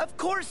 Of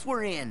course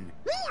we're in.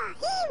 We are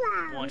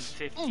heroes.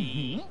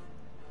 150.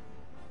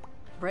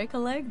 Break a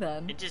leg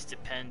then. It just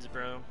depends,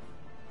 bro.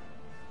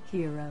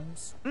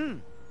 Heroes.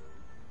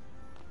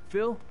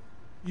 Phil,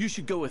 you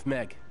should go with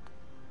Meg.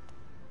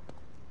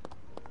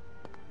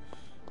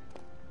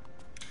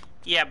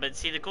 Yeah, but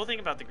see, the cool thing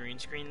about the green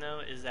screen, though,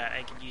 is that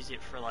I could use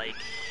it for, like,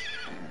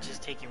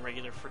 just taking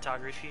regular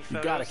photography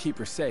photos. You gotta keep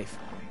her safe.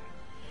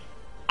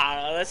 I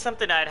don't know, that's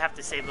something I'd have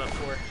to save up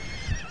for.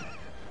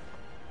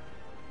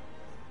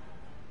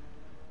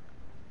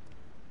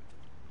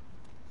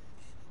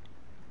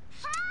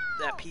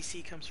 That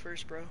PC comes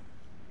first, bro.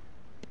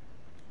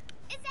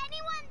 Is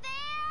anyone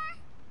there?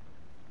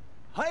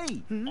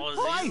 Hey,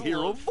 Oh, I hear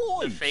a the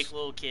voice. fake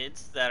little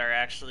kids that are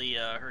actually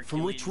Hercules.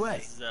 From which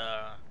way?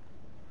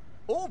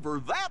 Over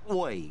that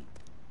way.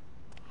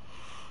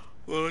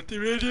 Well,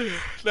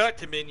 not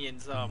to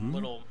minions,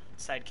 little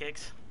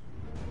sidekicks.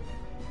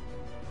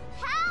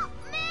 Help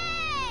me!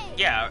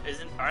 Yeah,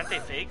 aren't they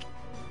fake?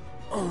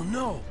 Oh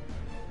no!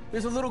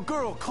 There's a little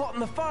girl caught in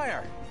the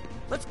fire!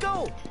 Let's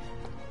go!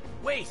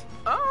 Wait!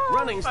 Oh,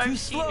 Running's too I've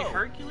slow! seen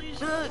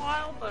Hercules in a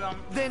while, but I'm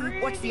Then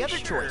what's the other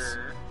choice?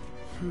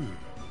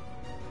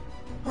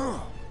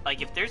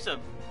 Like, if there's a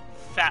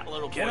fat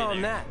little boy Get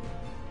on there, that!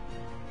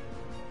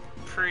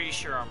 pretty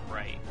sure I'm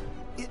right.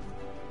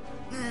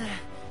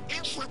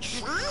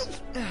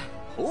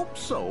 Hope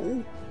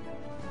so.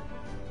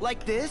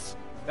 Like this?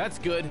 That's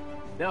good.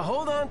 Now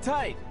hold on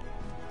tight.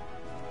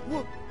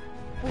 Whoa!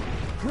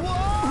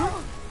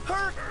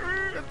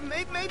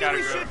 Maybe Gotta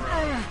we go, should...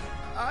 bro.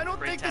 I don't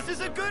Break think this time is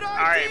a over. good idea.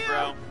 Alright,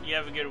 bro. You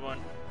have a good one.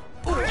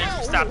 Thanks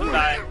for stopping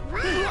by.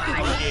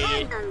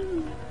 Appreciate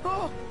it.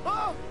 Oh!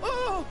 Oh!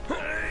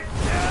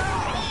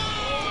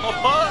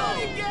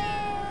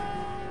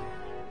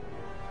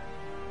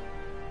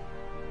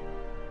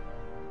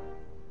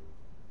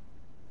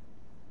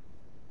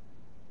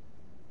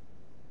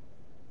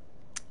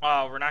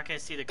 Oh, we're not gonna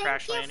see the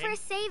crash Thank you landing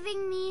for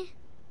saving me.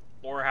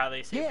 or how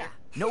they saved Yeah,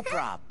 it. no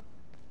prob.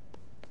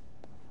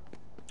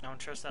 I don't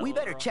trust that We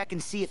little better girl. check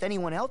and see if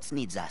anyone else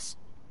needs us.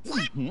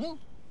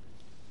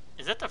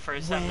 Is that the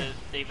first time that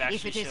they've actually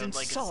if it showed isn't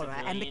like a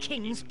Sora and the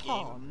civilian King's in-game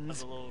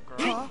pawns. of a little girl?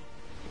 Huh?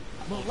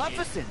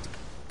 Maleficent!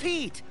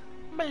 Pete!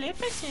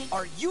 Maleficent!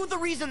 Are you the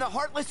reason the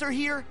Heartless are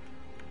here?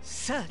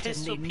 Certainly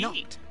Pistol not.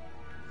 Pete.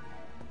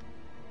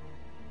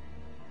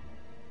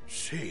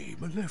 Say,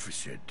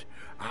 Maleficent,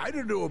 I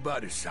don't know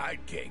about his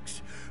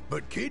sidekicks,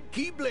 but Kid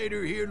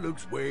Keyblader here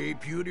looks way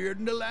putier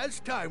than the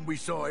last time we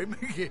saw him.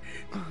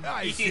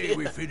 I say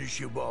we finish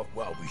him off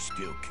while we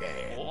still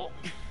can. Oh.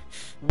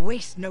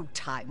 Waste no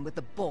time with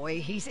the boy.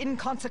 He's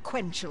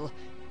inconsequential.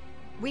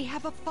 We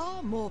have a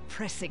far more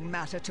pressing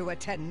matter to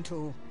attend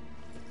to.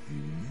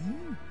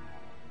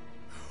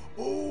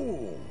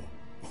 Oh,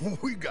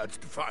 we got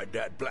to find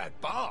that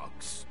black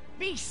box.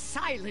 Be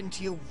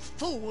silent, you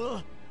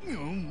fool!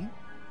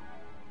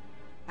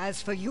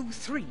 As for you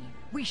three,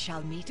 we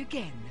shall meet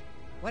again,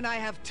 when I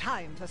have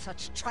time for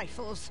such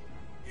trifles.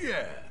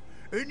 Yeah,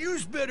 and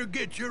you's better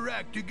get your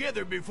act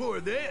together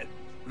before then.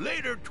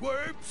 Later,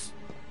 twerps.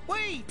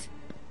 Wait!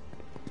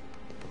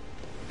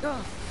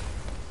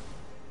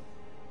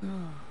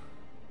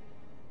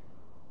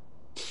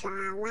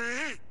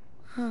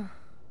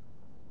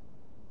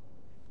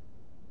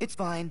 It's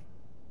fine.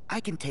 I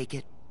can take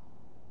it.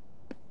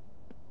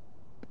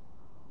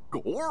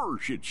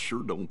 Gosh, it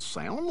sure don't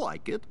sound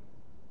like it.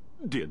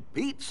 Did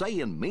Pete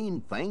saying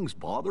mean things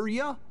bother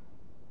you?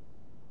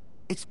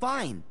 It's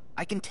fine.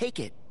 I can take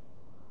it.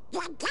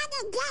 You're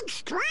gonna get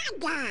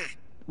stronger.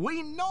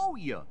 We know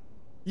you.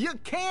 You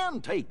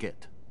can take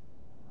it.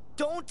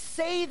 Don't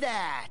say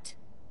that!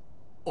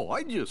 Oh,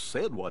 I just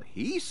said what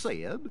he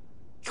said.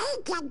 He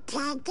can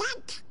take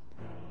it.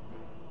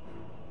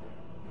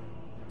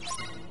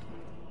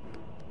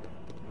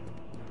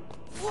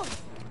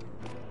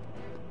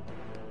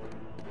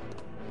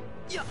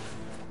 Yeah.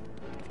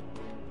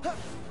 Huh.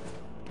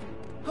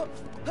 Huh.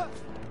 Huh.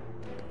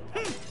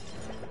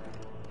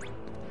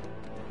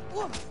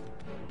 Whoa.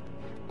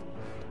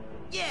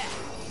 Yeah.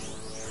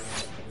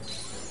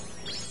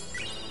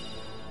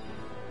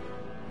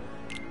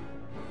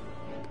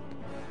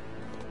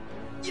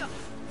 Yeah.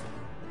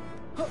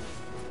 Huh.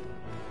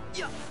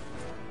 Yeah.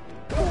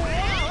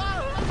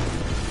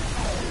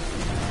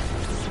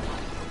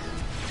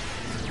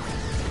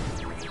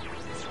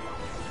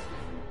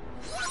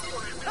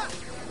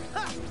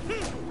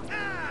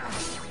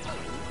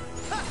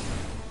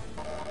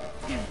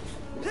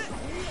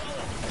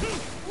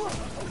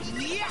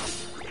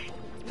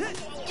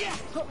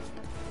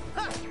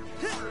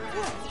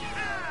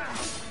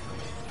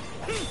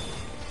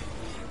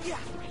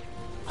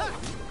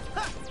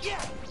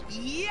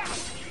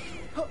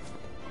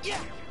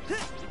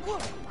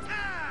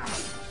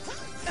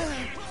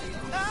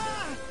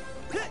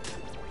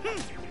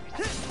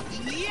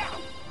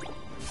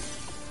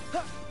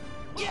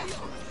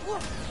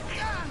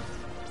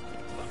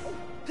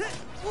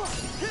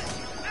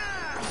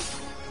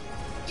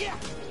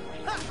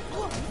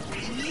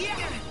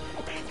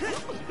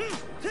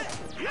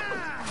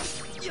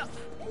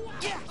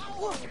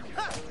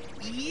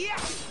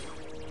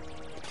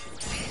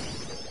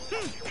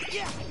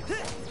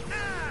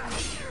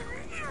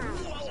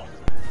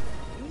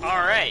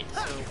 Alright,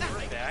 so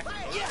we're back.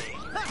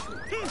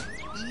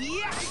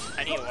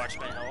 I need to watch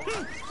my health.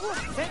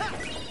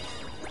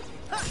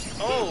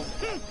 Oh,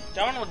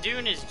 Donald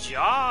doing his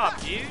job,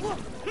 dude.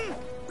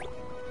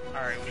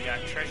 Alright, we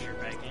got treasure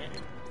back in.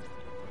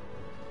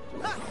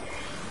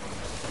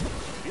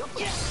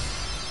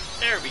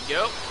 There we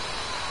go.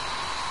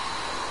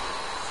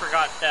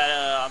 Forgot that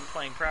I'm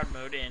playing Proud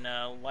Mode and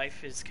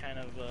life is kind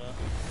of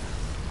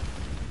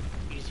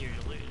easier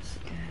to lose.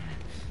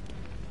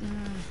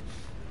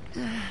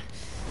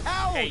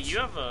 Ouch! Hey, you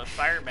have a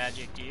fire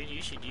magic, dude.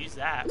 You should use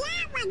that. What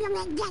am I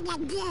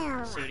gonna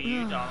do? So do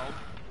you, Donald.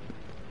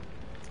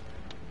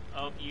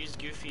 Oh, use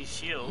Goofy's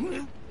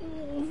shield.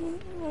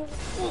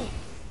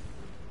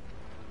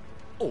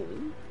 Oh.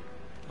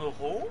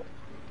 Oh-ho?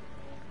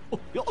 Oh,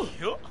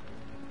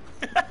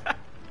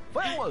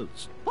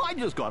 Fellas, I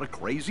just got a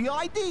crazy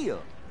idea.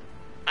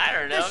 I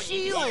don't know. The You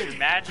use shield! your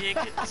magic,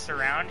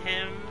 surround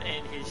him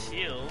and his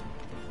shield.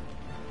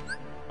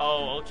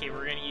 Oh, okay,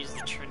 we're gonna use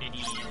the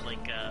Trinity,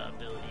 like,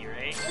 ability,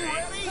 right?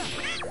 Ready?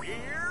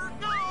 Here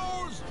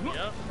goes!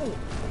 Yep.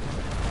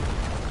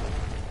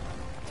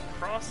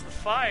 Cross the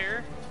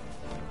fire.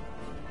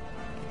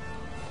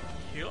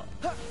 Yep.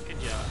 Good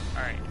job.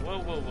 Alright, whoa,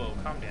 whoa, whoa,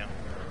 calm down.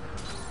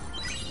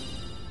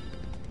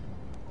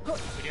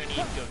 We don't need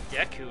to go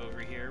Deku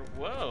over here.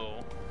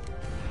 Whoa.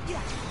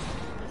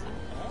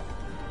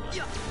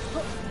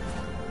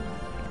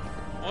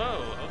 Whoa,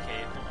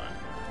 okay, hold on.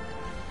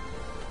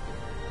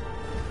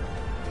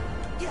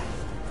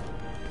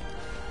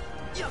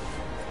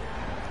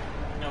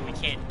 No, we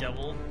can't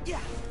double.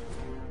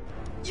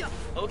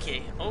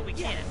 Okay, oh, we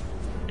can.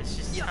 It's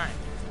just time.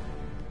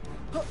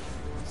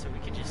 So we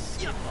can just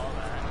skip all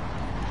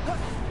that.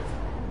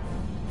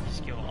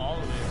 Just go all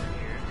the way over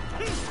here.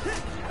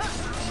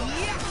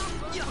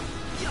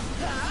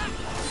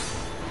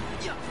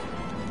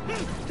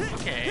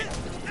 Okay.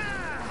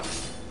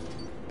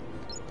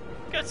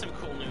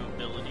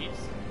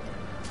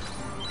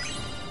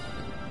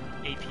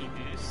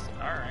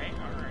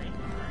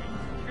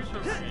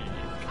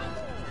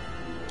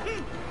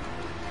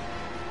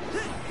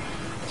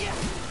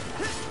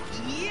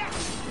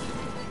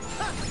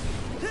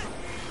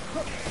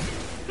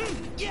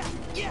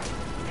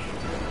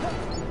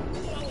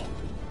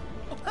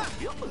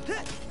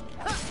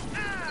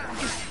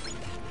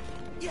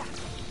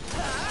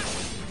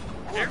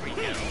 There we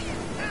go.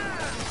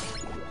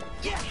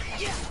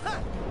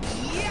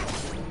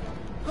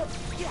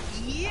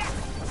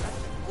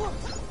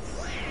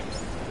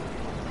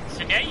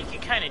 So now you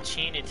can kind of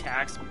chain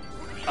attacks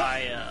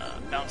by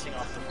bouncing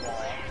off the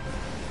wall.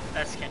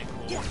 That's kind of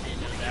cool.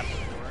 Didn't know that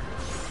before.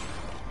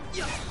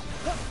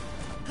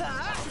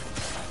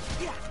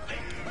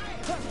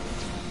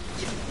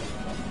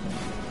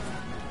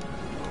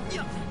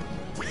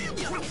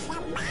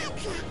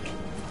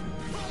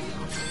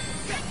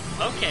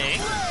 Okay.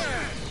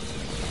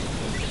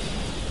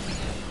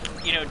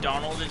 You know,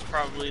 Donald is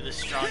probably the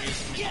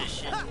strongest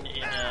magician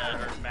in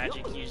or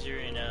magic user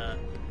in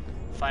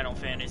Final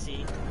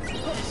Fantasy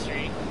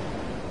history,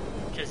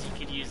 because he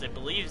could use, I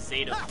believe,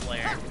 Zeta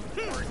Flare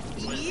or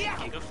was it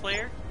Giga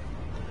Flare?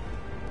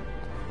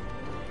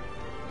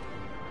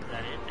 Is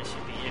that it? That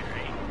should be it,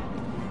 right?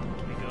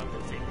 Can we go up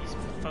and save these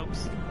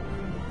folks?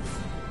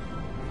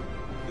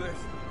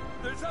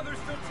 There's others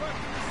still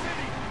trapped in the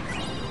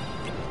city.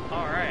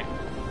 All right.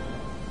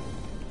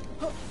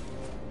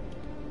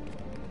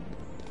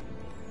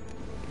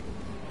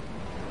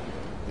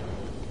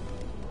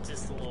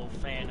 Just a little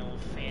Final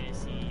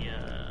Fantasy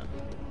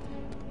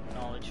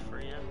knowledge for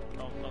you.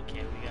 Oh,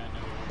 okay, we got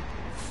another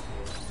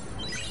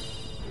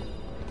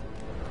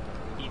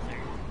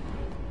ether.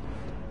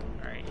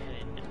 All right,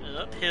 heading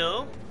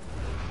uphill.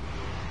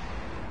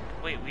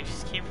 Wait, we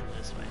just came from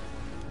this way.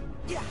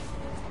 Yeah.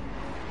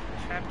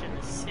 Trapped in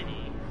the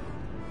city.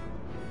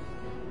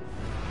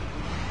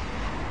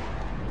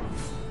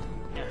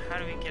 Now, how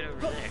do we get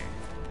over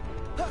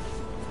there?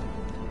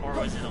 Or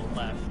was it a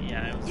left?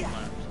 Yeah, it was a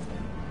left.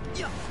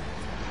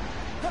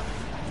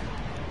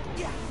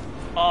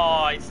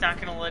 Oh, it's not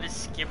gonna let us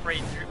skip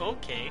right through.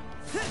 Okay.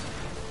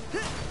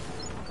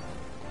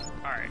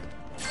 Alright.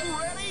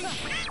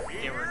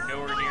 They were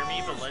nowhere near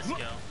me, but let's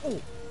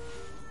go.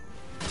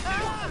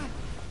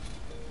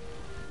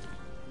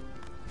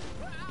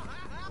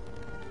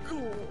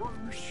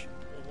 Gosh.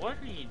 What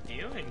are you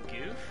doing,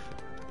 Goof?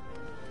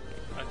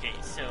 Okay,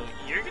 so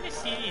you're gonna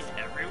see these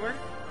everywhere,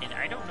 and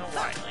I don't know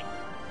why. Like,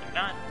 they're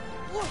not...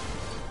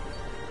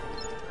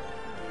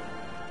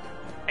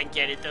 I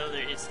get it though,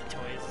 it's the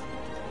toys.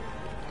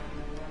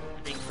 I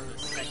think for the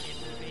second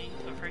movie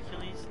of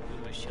Hercules, we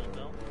was Shield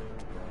Bell.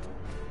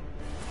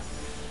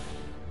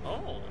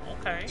 Oh,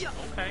 okay,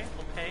 okay.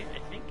 I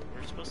think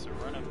we're supposed to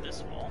run up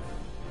this wall.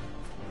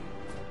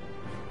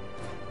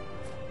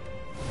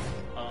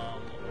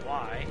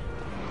 Why?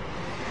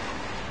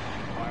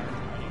 Why are we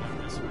running up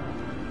this wall?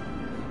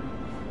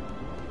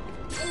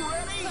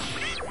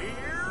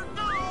 Here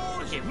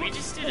goes. Okay, we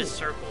just did a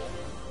circle.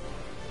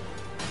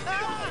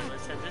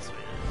 Let's head this way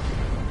then.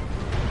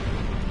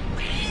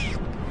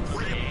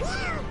 Okay.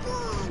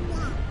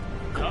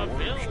 God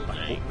building. I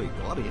hope they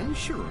got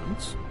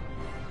insurance.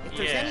 If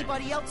there's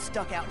anybody else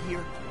stuck out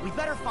here, we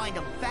better find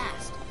them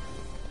fast.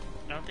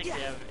 I don't think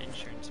they have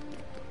insurance.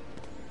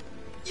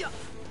 Yeah.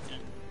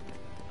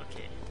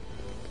 Okay.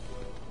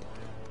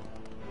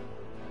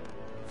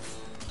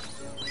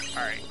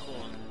 Alright,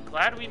 cool.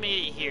 Glad we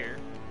made it here.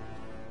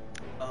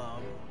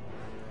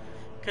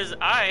 Because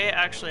I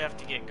actually have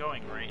to get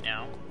going right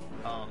now.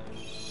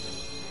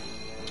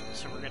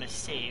 So we're gonna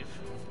save.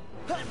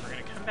 And then we're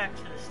gonna come back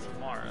to this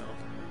tomorrow.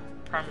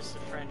 Promised a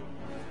friend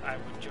I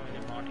would join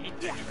him on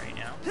Apex right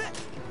now.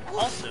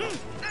 Also,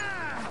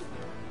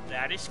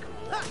 that is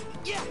cool.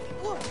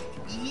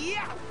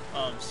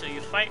 So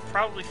you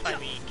probably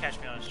catch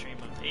me on stream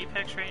of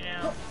Apex right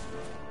now.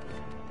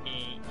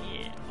 And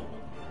yeah,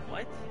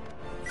 what?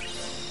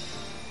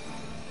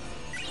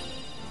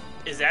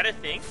 Is that a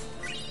thing?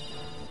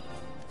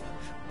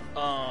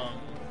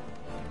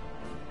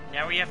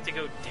 Now we have to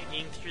go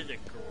digging through the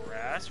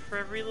grass for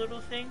every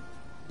little thing?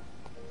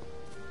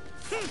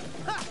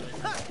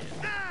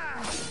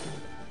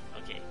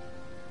 Okay.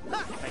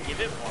 If I give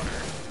it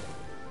water.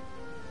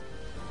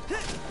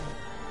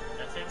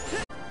 That's it.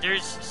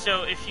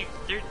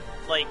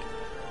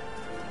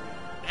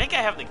 I think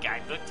I have the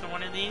guidebook to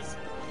one of these,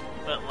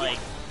 but like,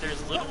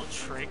 there's little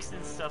tricks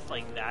and stuff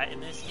like that in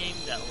this game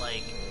that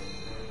like,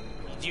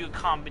 you do a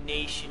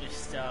combination of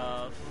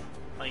stuff,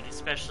 like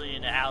especially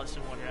in Alice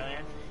in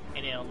Wonderland,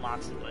 and it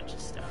unlocks a bunch of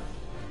stuff.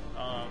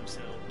 So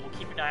we'll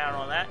keep an eye out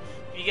on that.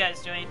 If you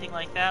guys do anything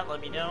like that,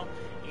 let me know.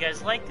 You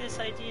guys like this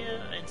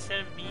idea instead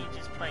of me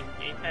just playing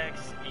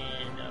Apex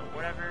and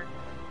whatever?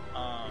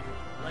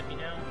 Let me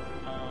know.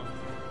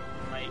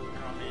 Like,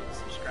 comment,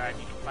 subscribe.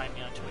 You can find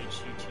me on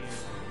Twitch, YouTube,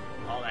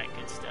 all that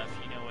good stuff.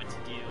 You know what to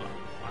do.